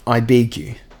 I beg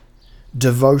you,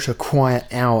 devote a quiet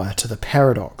hour to the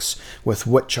paradox with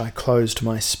which I closed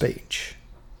my speech.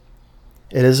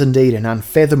 It is indeed an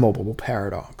unfathomable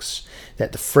paradox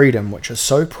that the freedom which is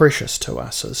so precious to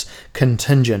us is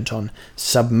contingent on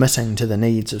submitting to the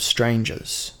needs of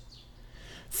strangers.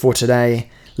 For today,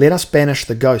 let us banish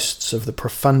the ghosts of the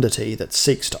profundity that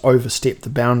seeks to overstep the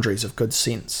boundaries of good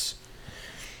sense.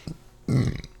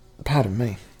 Pardon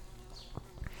me.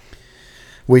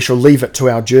 We shall leave it to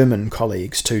our German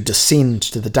colleagues to descend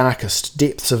to the darkest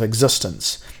depths of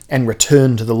existence and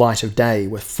return to the light of day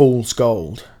with fool's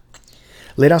gold.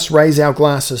 Let us raise our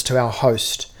glasses to our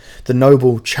host, the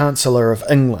noble Chancellor of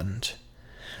England.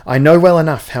 I know well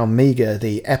enough how meagre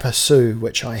the aperçu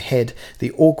which I had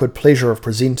the awkward pleasure of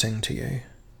presenting to you.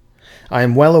 I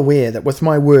am well aware that with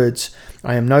my words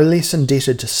I am no less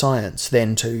indebted to science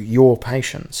than to your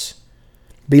patience.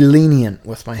 Be lenient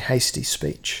with my hasty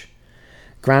speech.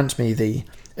 Grant me the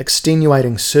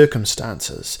extenuating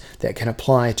circumstances that can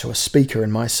apply to a speaker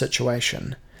in my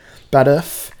situation. But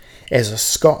if, as a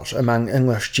Scot among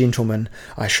English gentlemen,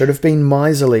 I should have been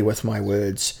miserly with my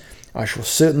words, I shall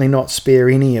certainly not spare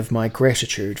any of my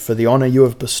gratitude for the honour you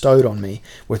have bestowed on me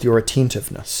with your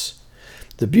attentiveness,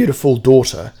 the beautiful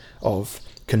daughter of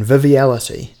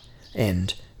conviviality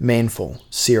and manful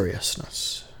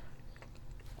seriousness.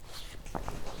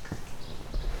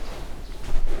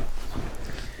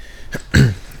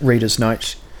 Reader's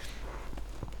note.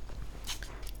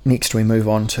 Next we move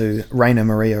on to Rainer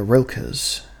Maria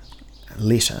Rilke's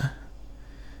letter,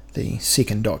 the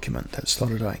second document that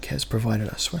Sloterdijk has provided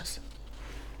us with.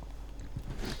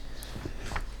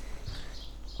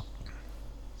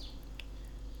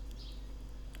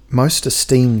 Most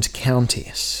esteemed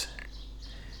Countess,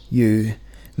 you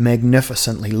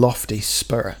magnificently lofty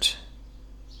spirit,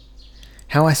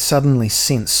 how I suddenly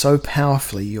sense so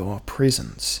powerfully your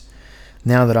presence,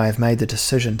 now that I have made the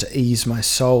decision to ease my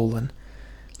soul and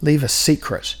leave a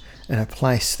secret in a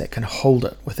place that can hold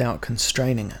it without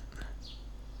constraining it.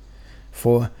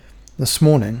 For this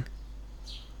morning,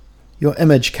 your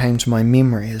image came to my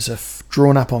memory as if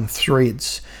drawn up on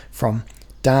threads from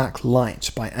dark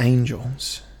light by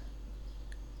angels.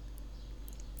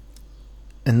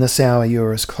 In this hour you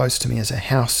are as close to me as a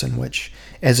house in which,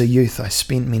 as a youth, I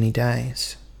spent many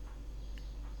days.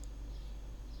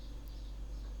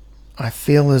 I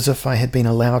feel as if I had been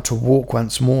allowed to walk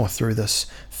once more through this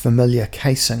familiar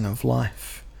casing of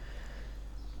life,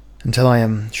 until I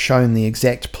am shown the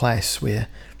exact place where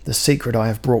the secret I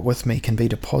have brought with me can be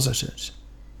deposited,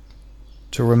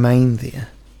 to remain there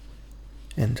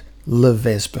and live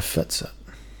as befits it.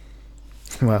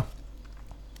 Well,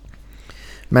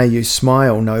 may you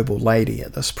smile, noble lady,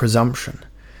 at this presumption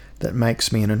that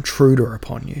makes me an intruder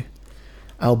upon you,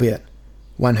 albeit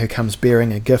one who comes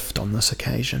bearing a gift on this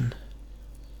occasion.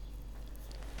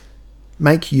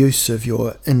 Make use of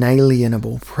your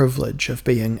inalienable privilege of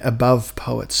being above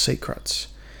poets' secrets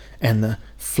and the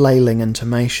flailing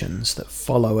intimations that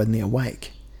follow in their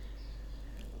wake.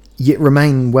 Yet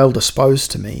remain well disposed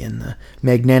to me in the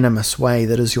magnanimous way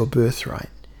that is your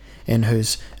birthright, and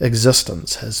whose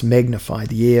existence has magnified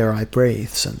the air I breathe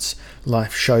since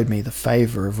life showed me the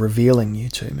favour of revealing you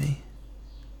to me.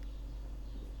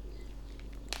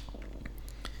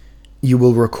 You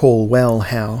will recall well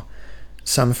how,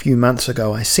 Some few months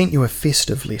ago I sent you a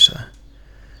festive letter.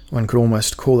 One could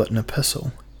almost call it an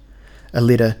epistle. A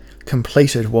letter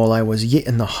completed while I was yet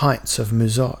in the heights of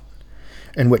Musot,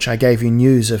 in which I gave you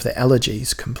news of the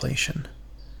Elegies' completion.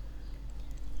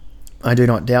 I do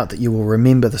not doubt that you will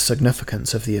remember the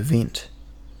significance of the event.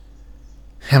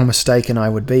 How mistaken I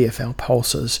would be if our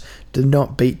pulses did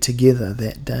not beat together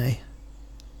that day.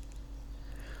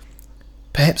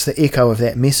 Perhaps the echo of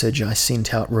that message I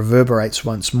sent out reverberates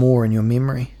once more in your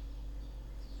memory.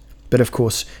 But of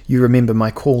course you remember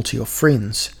my call to your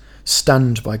friends,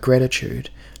 stunned by gratitude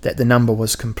that the number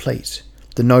was complete,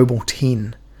 the noble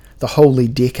 10, the holy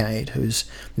decade whose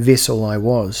vessel I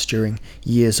was during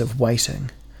years of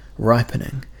waiting,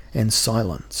 ripening, and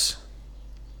silence.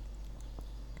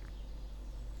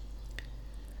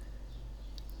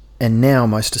 And now,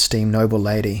 most esteemed noble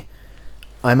lady,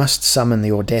 I must summon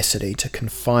the audacity to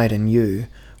confide in you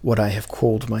what I have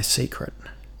called my secret.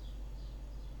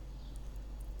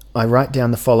 I write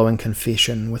down the following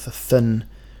confession with a thin,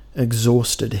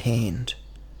 exhausted hand,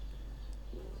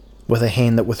 with a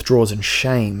hand that withdraws in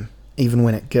shame even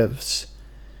when it gives.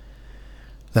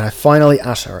 Then I finally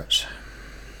utter it,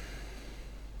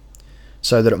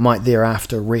 so that it might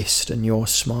thereafter rest in your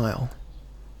smile.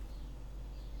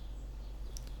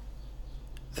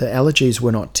 The elegies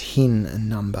were not 10 in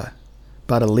number,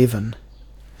 but 11.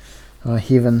 Oh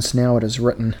heavens, now it is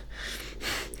written.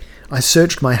 I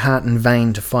searched my heart in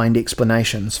vain to find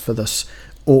explanations for this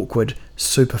awkward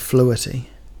superfluity.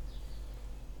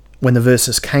 When the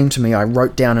verses came to me, I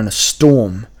wrote down in a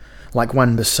storm, like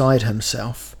one beside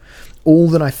himself, all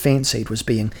that I fancied was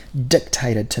being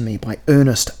dictated to me by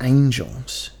earnest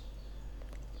angels.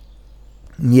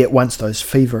 And yet once those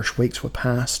feverish weeks were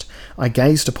past, I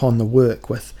gazed upon the work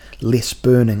with less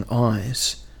burning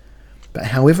eyes. But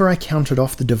however I counted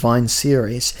off the divine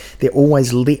series, there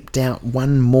always leapt out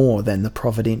one more than the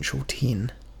providential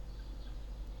 10.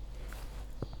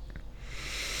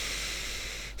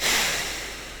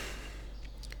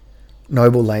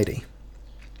 Noble lady,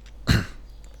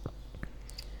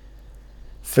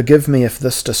 forgive me if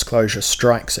this disclosure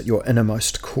strikes at your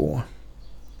innermost core.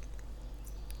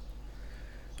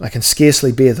 I can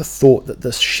scarcely bear the thought that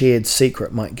this shared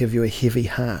secret might give you a heavy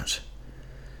heart.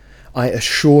 I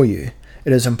assure you,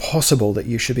 it is impossible that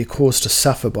you should be caused to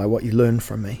suffer by what you learn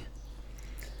from me.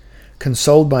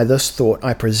 Consoled by this thought,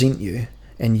 I present you,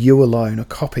 and you alone, a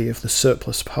copy of the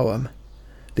surplus poem,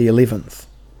 the 11th.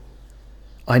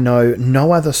 I know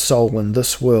no other soul in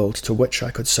this world to which I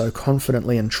could so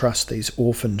confidently entrust these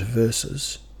orphaned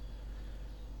verses.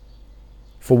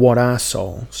 For what are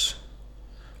souls?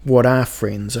 What are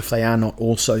friends if they are not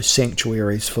also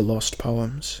sanctuaries for lost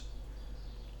poems?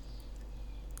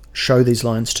 Show these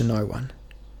lines to no one,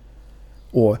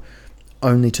 or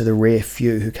only to the rare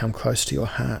few who come close to your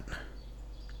heart.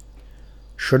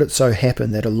 Should it so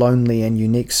happen that a lonely and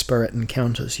unique spirit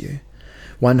encounters you,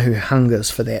 one who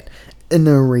hungers for that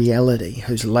inner reality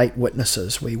whose late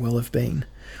witnesses we will have been,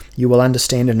 you will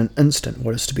understand in an instant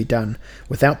what is to be done,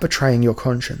 without betraying your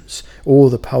conscience or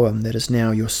the poem that is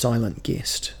now your silent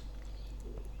guest.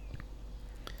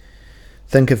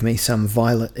 Think of me some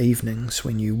violet evenings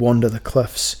when you wander the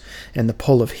cliffs and the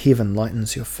pull of heaven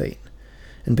lightens your feet,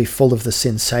 and be full of the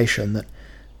sensation that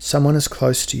someone is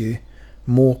close to you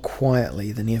more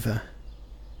quietly than ever,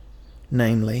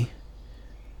 namely,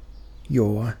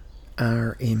 your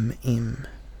RMM.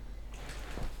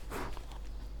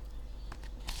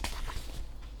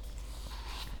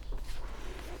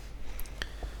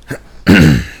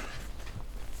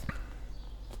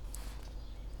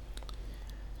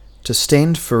 To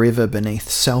stand forever beneath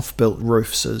self-built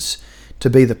roofs is to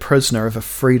be the prisoner of a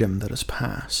freedom that is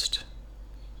past.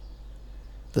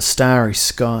 The starry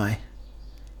sky.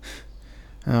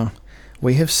 Oh,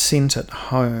 we have sent it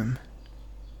home.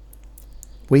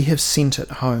 We have sent it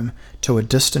home to a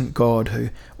distant God who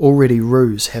already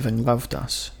rues having loved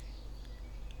us.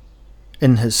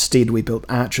 In his stead we built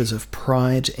arches of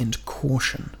pride and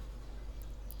caution.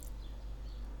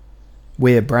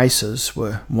 Where braces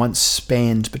were once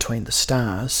spanned between the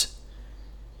stars,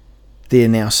 there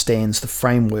now stands the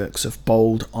frameworks of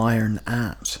bold iron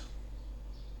art.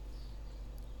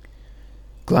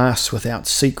 Glass without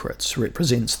secrets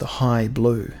represents the high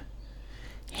blue.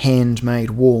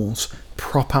 Handmade walls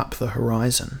prop up the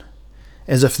horizon,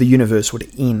 as if the universe would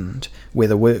end where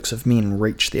the works of men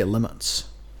reach their limits.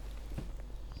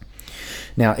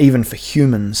 Now, even for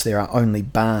humans, there are only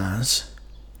bars,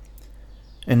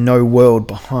 and no world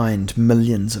behind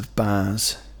millions of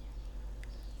bars.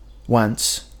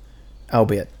 Once,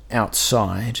 albeit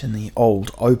outside in the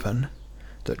old open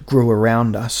that grew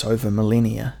around us over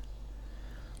millennia,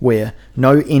 where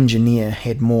no engineer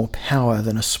had more power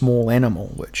than a small animal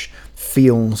which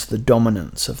feels the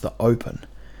dominance of the open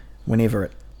whenever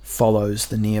it follows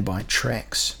the nearby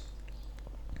tracks.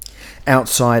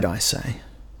 Outside, I say,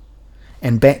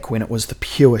 and back when it was the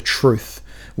pure truth,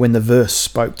 when the verse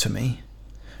spoke to me,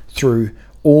 through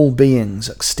all beings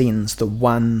extends the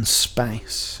one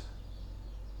space.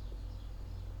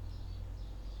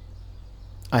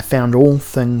 I found all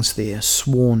things there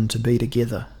sworn to be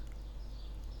together.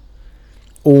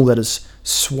 All that is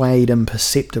swayed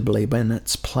imperceptibly in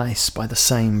its place by the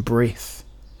same breath.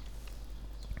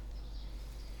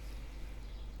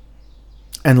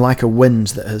 And like a wind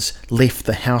that has left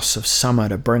the house of summer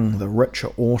to bring the richer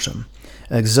autumn,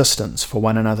 existence for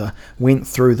one another went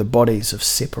through the bodies of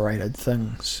separated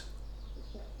things.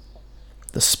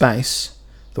 The space,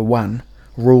 the one,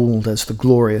 ruled as the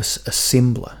glorious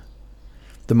assembler,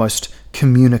 the most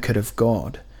communicative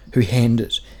God who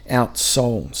handed out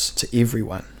souls to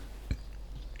everyone.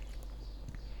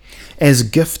 As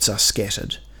gifts are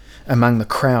scattered among the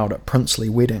crowd at princely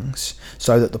weddings,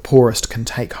 so that the poorest can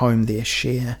take home their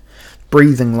share,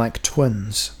 breathing like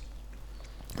twins,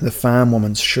 the farm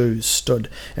woman's shoes stood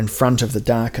in front of the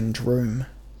darkened room.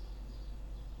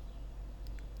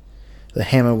 The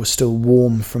hammer was still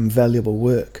warm from valuable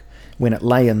work when it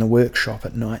lay in the workshop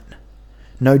at night,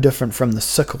 no different from the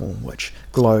sickle which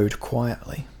glowed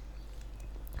quietly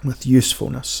with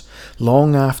usefulness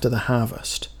long after the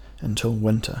harvest until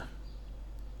winter.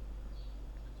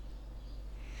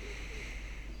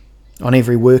 On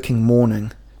every working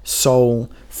morning,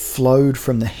 soul flowed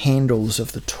from the handles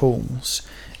of the tools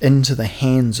into the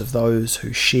hands of those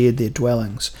who shared their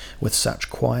dwellings with such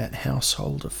quiet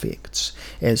household effects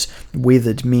as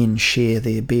weathered men share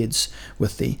their beds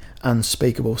with the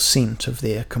unspeakable scent of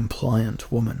their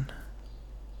compliant woman.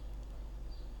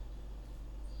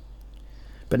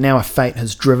 But now a fate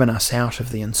has driven us out of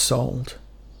the ensouled.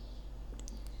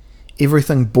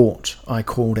 Everything bought, I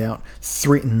called out,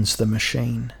 threatens the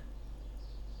machine.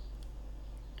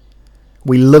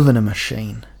 We live in a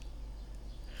machine,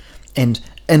 and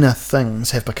inner things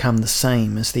have become the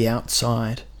same as the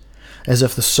outside, as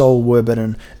if the soul were but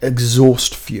an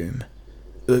exhaust fume,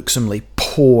 irksomely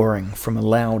pouring from a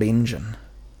loud engine.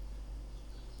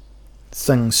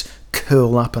 Things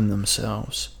curl up in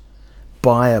themselves,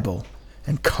 buyable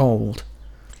and cold,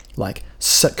 like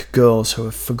sick girls who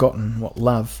have forgotten what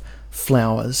love,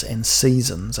 flowers and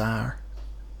seasons are.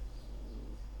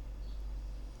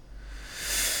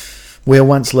 Where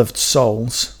once lived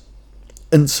souls,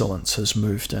 insolence has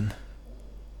moved in.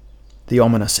 The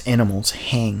ominous animals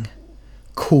hang,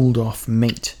 cooled off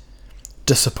meat,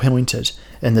 disappointed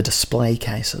in the display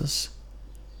cases.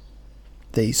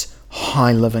 These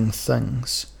high living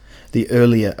things, the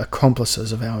earlier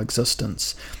accomplices of our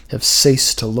existence, have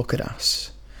ceased to look at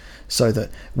us, so that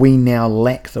we now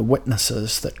lack the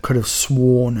witnesses that could have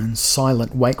sworn in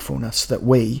silent wakefulness that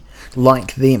we,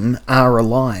 like them, are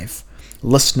alive,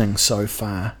 listening so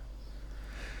far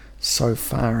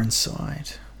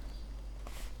inside.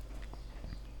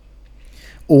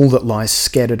 All that lies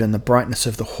scattered in the brightness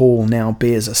of the hall now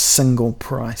bears a single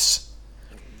price,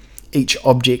 each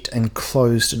object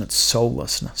enclosed in its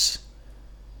soullessness.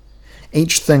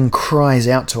 Each thing cries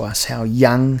out to us how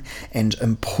young and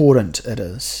important it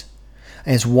is,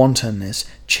 as wanton as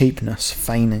cheapness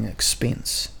feigning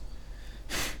expense.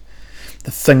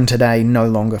 The thing today no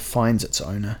longer finds its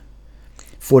owner,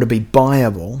 for to be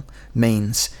buyable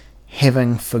means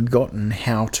having forgotten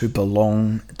how to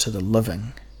belong to the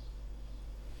living.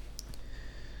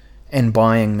 And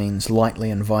buying means lightly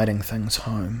inviting things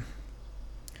home,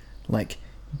 like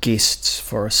guests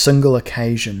for a single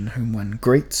occasion whom one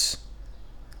greets,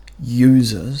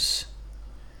 uses,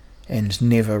 and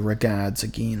never regards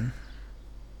again.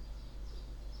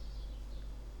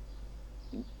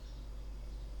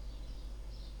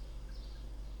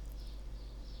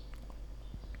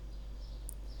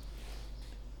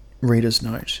 Reader's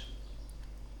note.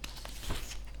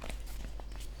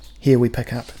 Here we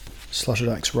pick up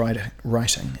Sloterdijk's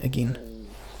writing again.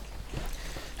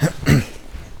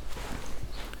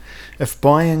 If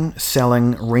buying,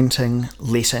 selling, renting,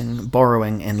 letting,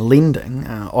 borrowing and lending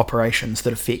are operations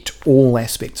that affect all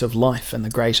aspects of life in the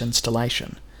great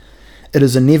installation, it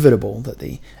is inevitable that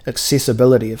the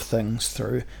accessibility of things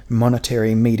through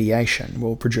monetary mediation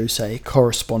will produce a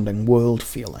corresponding world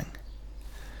feeling.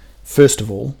 First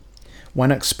of all,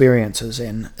 one experiences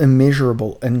an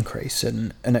immeasurable increase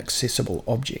in inaccessible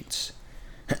objects.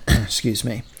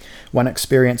 One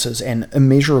experiences an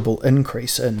immeasurable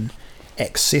increase in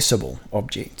accessible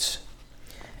objects.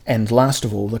 And last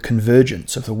of all, the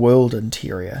convergence of the world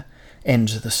interior and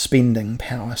the spending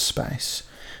power space,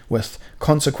 with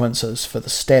consequences for the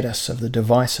status of the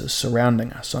devices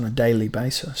surrounding us on a daily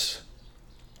basis.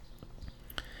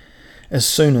 As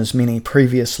soon as many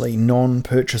previously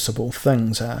non-purchasable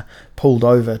things are pulled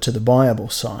over to the buyable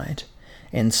side,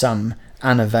 and some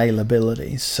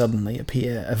unavailabilities suddenly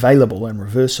appear available and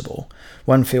reversible,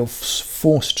 one feels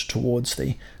forced towards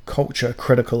the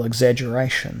culture-critical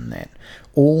exaggeration that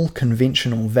all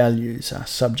conventional values are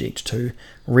subject to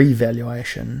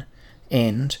revaluation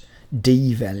and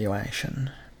devaluation.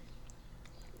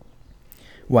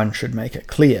 One should make it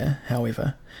clear,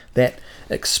 however, that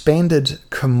expanded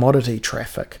commodity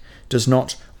traffic does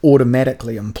not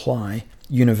automatically imply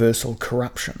universal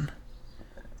corruption.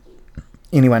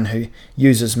 Anyone who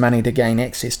uses money to gain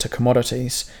access to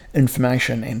commodities,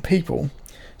 information, and people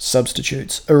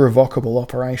substitutes irrevocable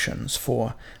operations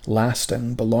for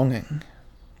lasting belonging.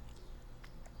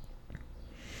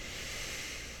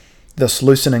 This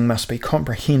loosening must be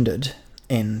comprehended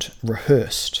and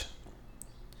rehearsed.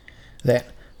 That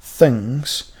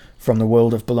things from the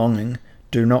world of belonging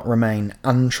do not remain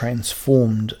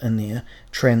untransformed in their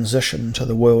transition to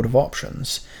the world of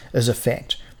options is a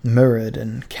fact mirrored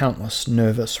in countless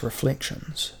nervous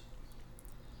reflections.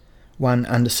 One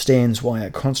understands why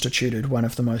it constituted one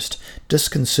of the most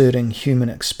disconcerting human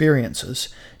experiences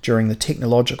during the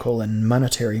technological and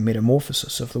monetary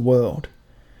metamorphosis of the world.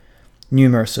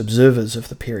 Numerous observers of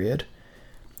the period,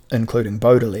 including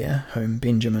Baudelaire, whom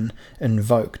Benjamin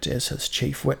invoked as his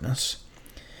chief witness,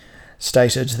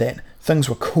 stated that things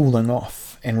were cooling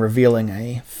off and revealing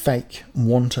a fake,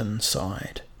 wanton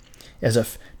side, as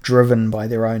if driven by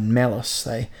their own malice,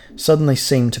 they suddenly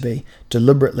seemed to be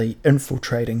deliberately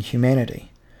infiltrating humanity,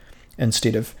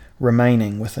 instead of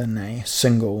remaining within a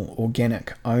single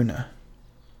organic owner.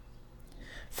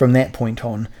 From that point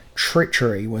on,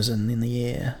 treachery was in the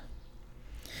air,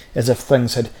 as if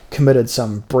things had committed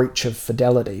some breach of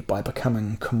fidelity by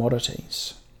becoming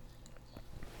commodities.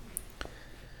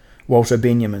 Walter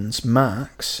Benjamin's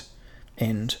Marx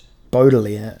and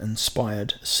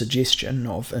Baudelaire-inspired suggestion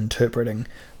of interpreting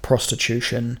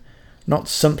prostitution not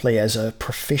simply as a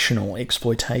professional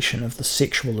exploitation of the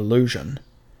sexual illusion,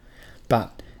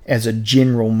 but as a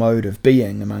general mode of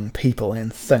being among people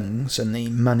and things in the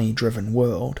money-driven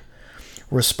world,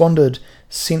 responded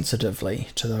sensitively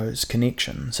to those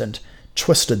connections and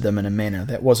twisted them in a manner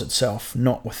that was itself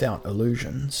not without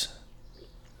illusions.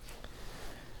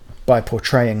 By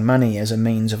portraying money as a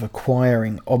means of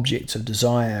acquiring objects of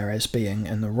desire as being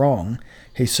in the wrong,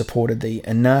 he supported the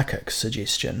anarchic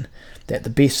suggestion that the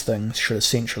best things should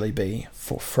essentially be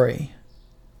for free.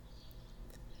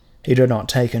 He did not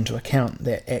take into account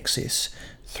that access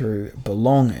through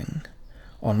belonging,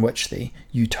 on which the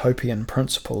utopian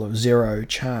principle of zero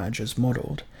charge is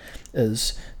modelled,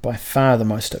 is by far the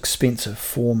most expensive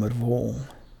form of all.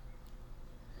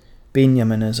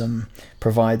 Benjaminism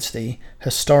provides the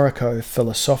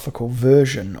historico-philosophical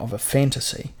version of a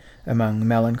fantasy among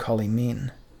melancholy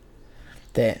men,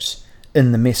 that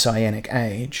in the Messianic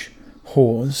age,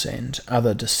 whores and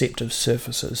other deceptive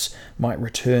surfaces might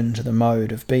return to the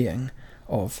mode of being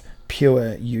of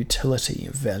pure utility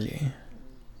of value.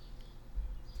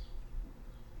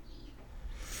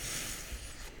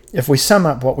 If we sum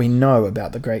up what we know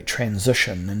about the great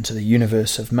transition into the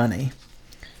universe of money,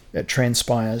 it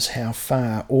transpires how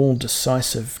far all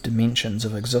decisive dimensions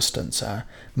of existence are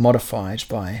modified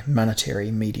by monetary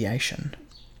mediation.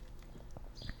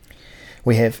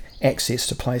 We have access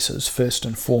to places first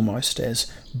and foremost as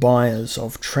buyers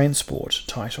of transport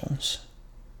titles.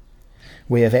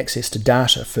 We have access to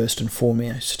data first and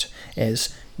foremost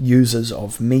as users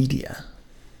of media.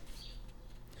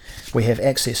 We have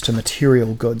access to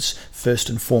material goods first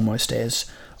and foremost as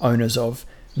owners of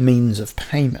means of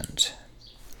payment.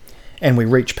 And we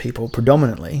reach people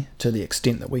predominantly to the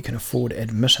extent that we can afford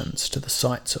admittance to the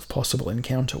sites of possible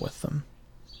encounter with them.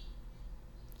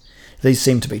 These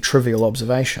seem to be trivial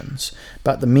observations,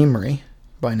 but the memory,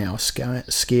 by now a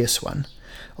scarce one,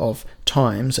 of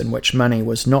times in which money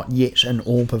was not yet an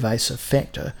all-pervasive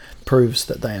factor proves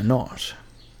that they are not.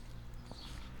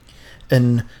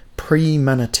 In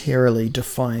pre-monetarily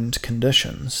defined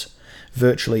conditions,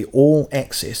 virtually all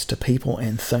access to people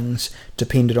and things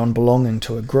depended on belonging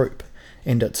to a group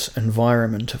and its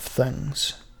environment of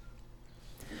things.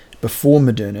 Before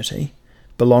modernity,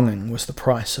 belonging was the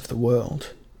price of the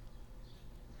world.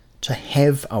 To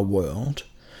have a world,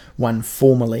 one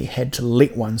formerly had to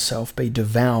let oneself be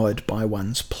devoured by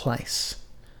one's place.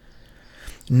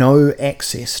 No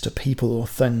access to people or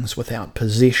things without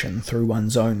possession through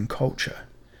one's own culture,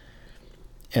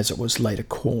 as it was later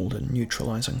called in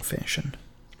neutralizing fashion.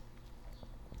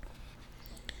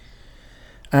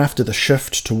 After the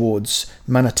shift towards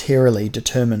monetarily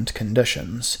determined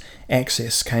conditions,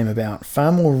 access came about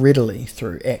far more readily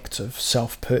through acts of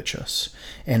self-purchase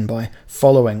and by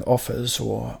following offers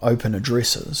or open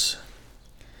addresses.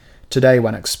 Today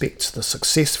one expects the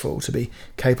successful to be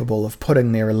capable of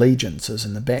putting their allegiances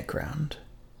in the background.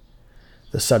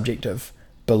 The subject of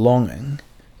belonging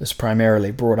is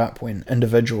primarily brought up when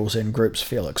individuals and groups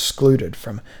feel excluded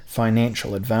from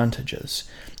financial advantages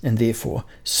and therefore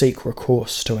seek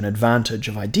recourse to an advantage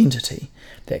of identity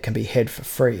that can be had for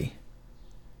free.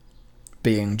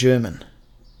 Being German,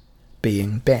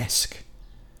 being Basque,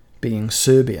 being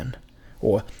Serbian,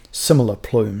 or similar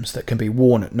plumes that can be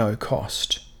worn at no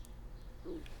cost.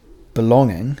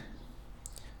 Belonging,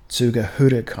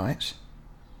 Zugehörigkeit,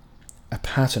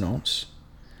 Appartenance,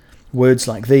 words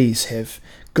like these have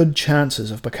good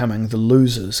chances of becoming the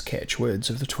losers' catchwords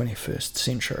of the 21st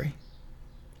century.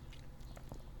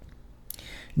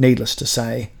 Needless to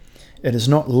say, it is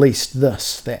not least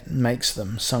this that makes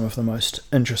them some of the most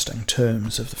interesting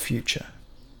terms of the future.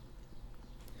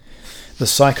 The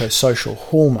psychosocial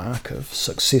hallmark of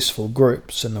successful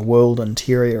groups in the world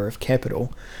interior of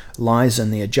capital lies in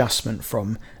the adjustment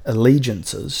from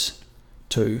allegiances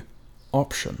to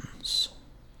options.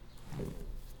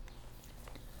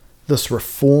 This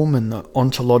reform in the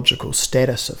ontological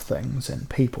status of things and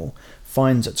people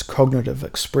finds its cognitive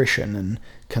expression in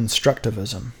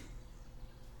constructivism.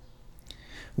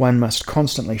 One must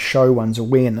constantly show one's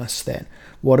awareness that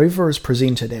whatever is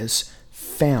presented as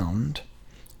found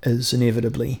is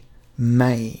inevitably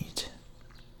made.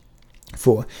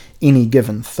 For any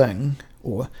given thing,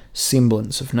 or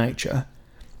semblance of nature,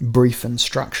 brief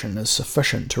instruction is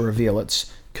sufficient to reveal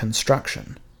its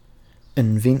construction,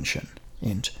 invention,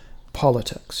 and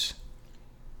politics.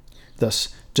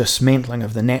 This dismantling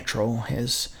of the natural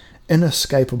has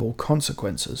inescapable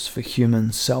consequences for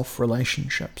human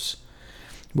self-relationships,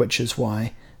 which is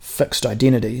why fixed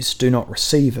identities do not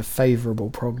receive a favourable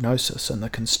prognosis in the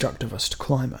constructivist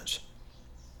climate.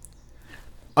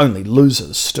 Only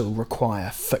losers still require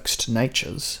fixed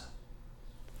natures.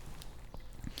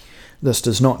 This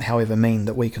does not, however, mean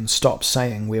that we can stop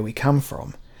saying where we come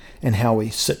from and how we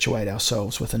situate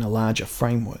ourselves within a larger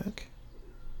framework.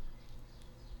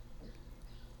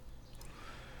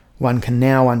 One can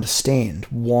now understand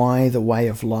why the way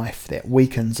of life that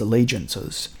weakens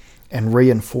allegiances and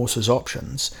reinforces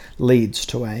options leads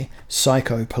to a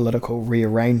psycho-political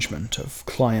rearrangement of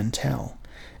clientele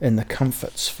in the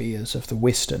comfort spheres of the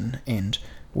Western and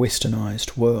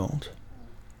westernized world.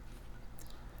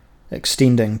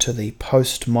 Extending to the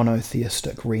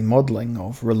post-monotheistic remodelling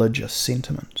of religious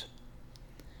sentiment.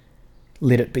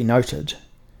 Let it be noted,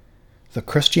 the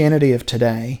Christianity of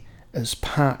today is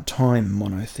part-time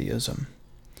monotheism,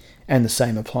 and the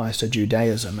same applies to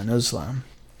Judaism and Islam,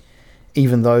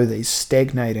 even though these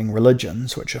stagnating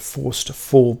religions, which are forced to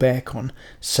fall back on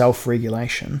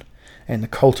self-regulation and the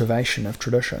cultivation of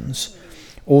traditions,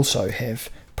 also have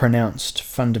pronounced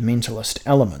fundamentalist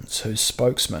elements whose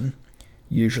spokesmen,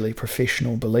 usually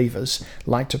professional believers,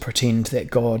 like to pretend that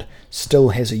God still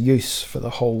has a use for the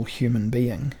whole human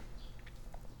being.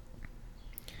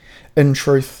 In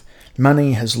truth,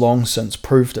 money has long since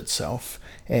proved itself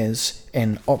as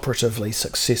an operatively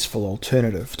successful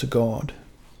alternative to God.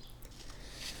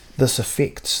 This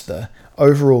affects the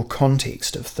overall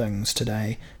context of things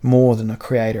today more than a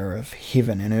creator of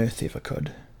heaven and earth ever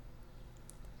could.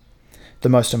 The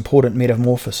most important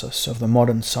metamorphosis of the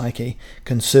modern psyche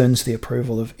concerns the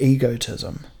approval of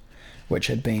egotism, which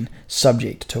had been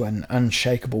subject to an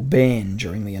unshakable ban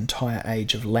during the entire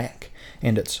age of lack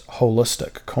and its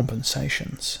holistic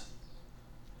compensations.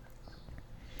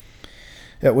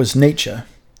 It was Nietzsche,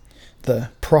 the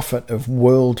prophet of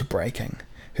world-breaking,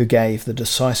 who gave the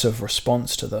decisive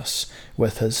response to this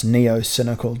with his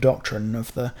neo-cynical doctrine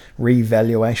of the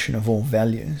revaluation of all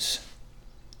values.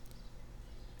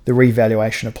 The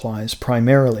revaluation applies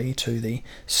primarily to the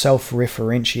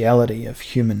self-referentiality of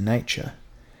human nature,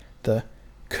 the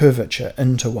curvature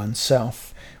into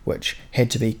oneself, which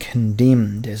had to be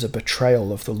condemned as a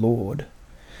betrayal of the Lord,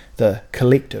 the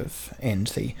collective and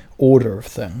the order of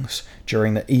things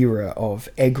during the era of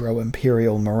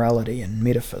agro-imperial morality and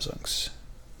metaphysics.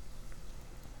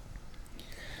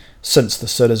 Since the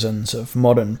citizens of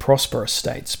modern prosperous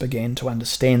states began to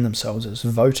understand themselves as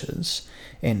voters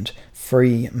and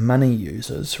free money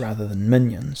users rather than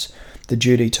minions, the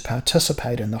duty to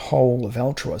participate in the whole of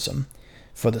altruism,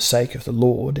 for the sake of the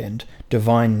Lord and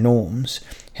divine norms,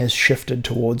 has shifted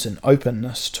towards an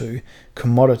openness to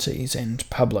commodities and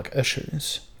public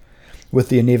issues, with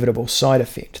the inevitable side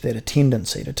effect that a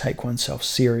tendency to take oneself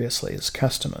seriously as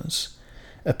customers,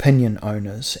 opinion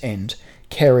owners, and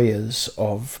carriers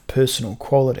of personal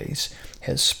qualities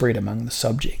has spread among the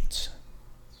subjects.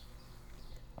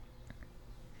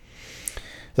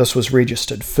 This was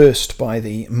registered first by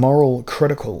the moral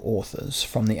critical authors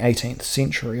from the 18th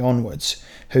century onwards,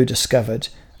 who discovered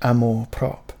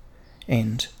amour-propre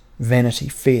and Vanity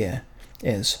Fair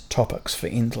as topics for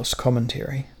endless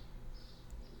commentary.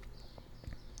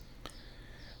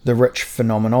 The rich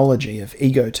phenomenology of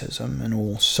egotism in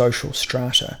all social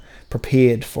strata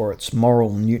prepared for its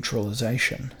moral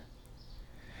neutralization.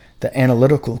 The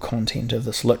analytical content of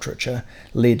this literature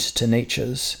led to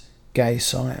Nietzsche's gay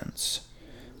science,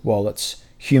 while its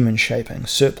human-shaping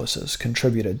surpluses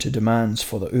contributed to demands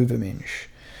for the Übermensch,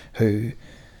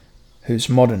 whose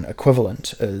modern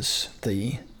equivalent is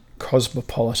the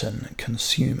cosmopolitan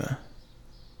consumer.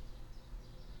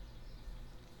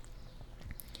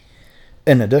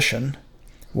 In addition,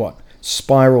 what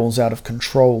spirals out of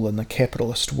control in the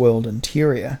capitalist world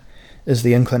interior is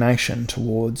the inclination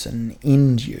towards an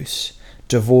end use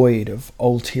devoid of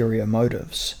ulterior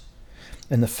motives.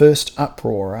 In the first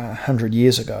uproar 100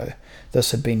 years ago,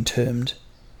 this had been termed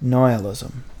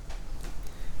nihilism.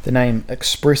 The name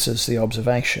expresses the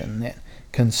observation that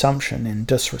consumption and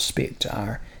disrespect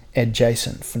are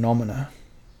adjacent phenomena.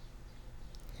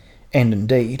 And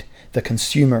indeed, the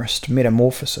consumerist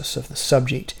metamorphosis of the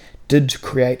subject did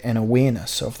create an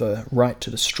awareness of the right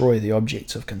to destroy the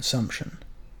objects of consumption.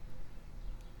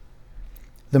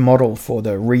 The model for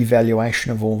the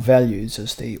revaluation of all values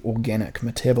is the organic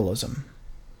metabolism.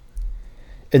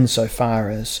 Insofar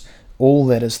as all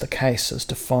that is the case is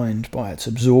defined by its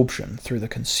absorption through the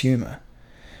consumer,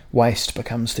 waste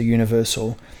becomes the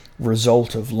universal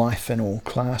result of life in all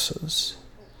classes.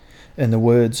 In the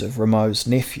words of Rameau's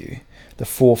nephew, the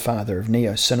forefather of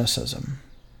neo-cynicism,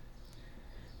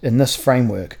 in this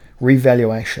framework,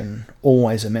 revaluation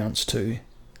always amounts to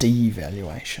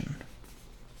devaluation.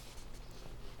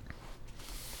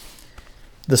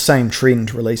 The same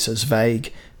trend releases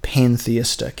vague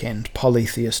pantheistic and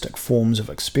polytheistic forms of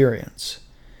experience,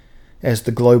 as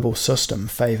the global system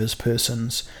favours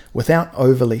persons without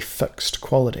overly fixed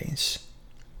qualities.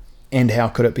 And how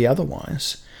could it be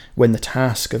otherwise, when the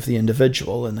task of the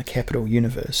individual in the capital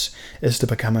universe is to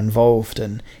become involved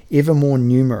in ever more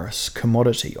numerous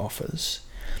commodity offers,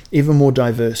 ever more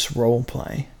diverse role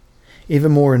play, ever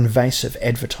more invasive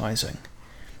advertising,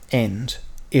 and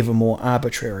ever more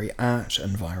arbitrary art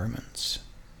environments?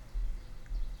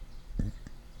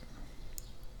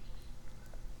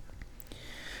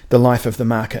 The life of the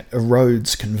market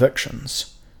erodes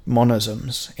convictions,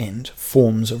 monisms, and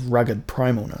forms of rugged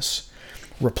primalness,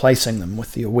 replacing them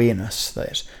with the awareness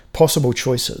that possible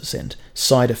choices and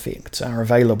side effects are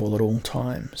available at all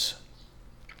times.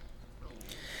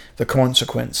 The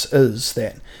consequence is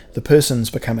that the person's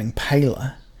becoming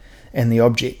paler and the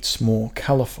objects more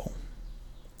colourful.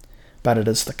 But it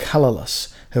is the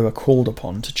colourless who are called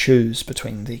upon to choose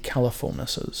between the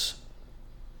colourfulnesses.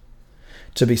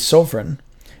 To be sovereign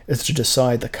is to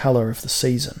decide the colour of the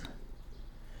season.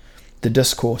 The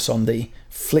discourse on the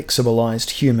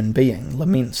flexibilized human being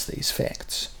laments these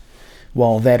facts,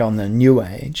 while that on the New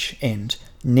Age and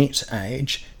Net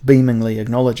Age beamingly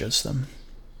acknowledges them.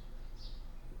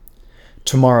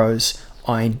 Tomorrow's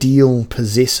ideal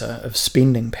possessor of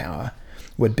spending power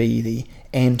would be the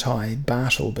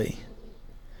anti-Bartleby,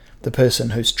 the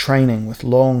person whose training with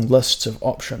long lists of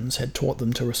options had taught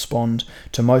them to respond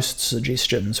to most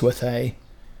suggestions with a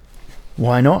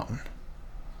 "why not?"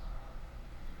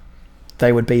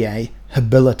 They would be a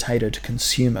habilitated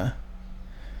consumer.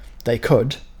 They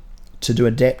could, to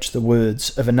adapt the words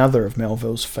of another of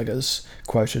Melville's figures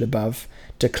quoted above,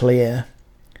 declare,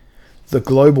 "The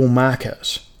global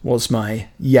market was my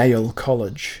Yale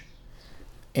College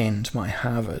and my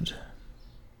Harvard."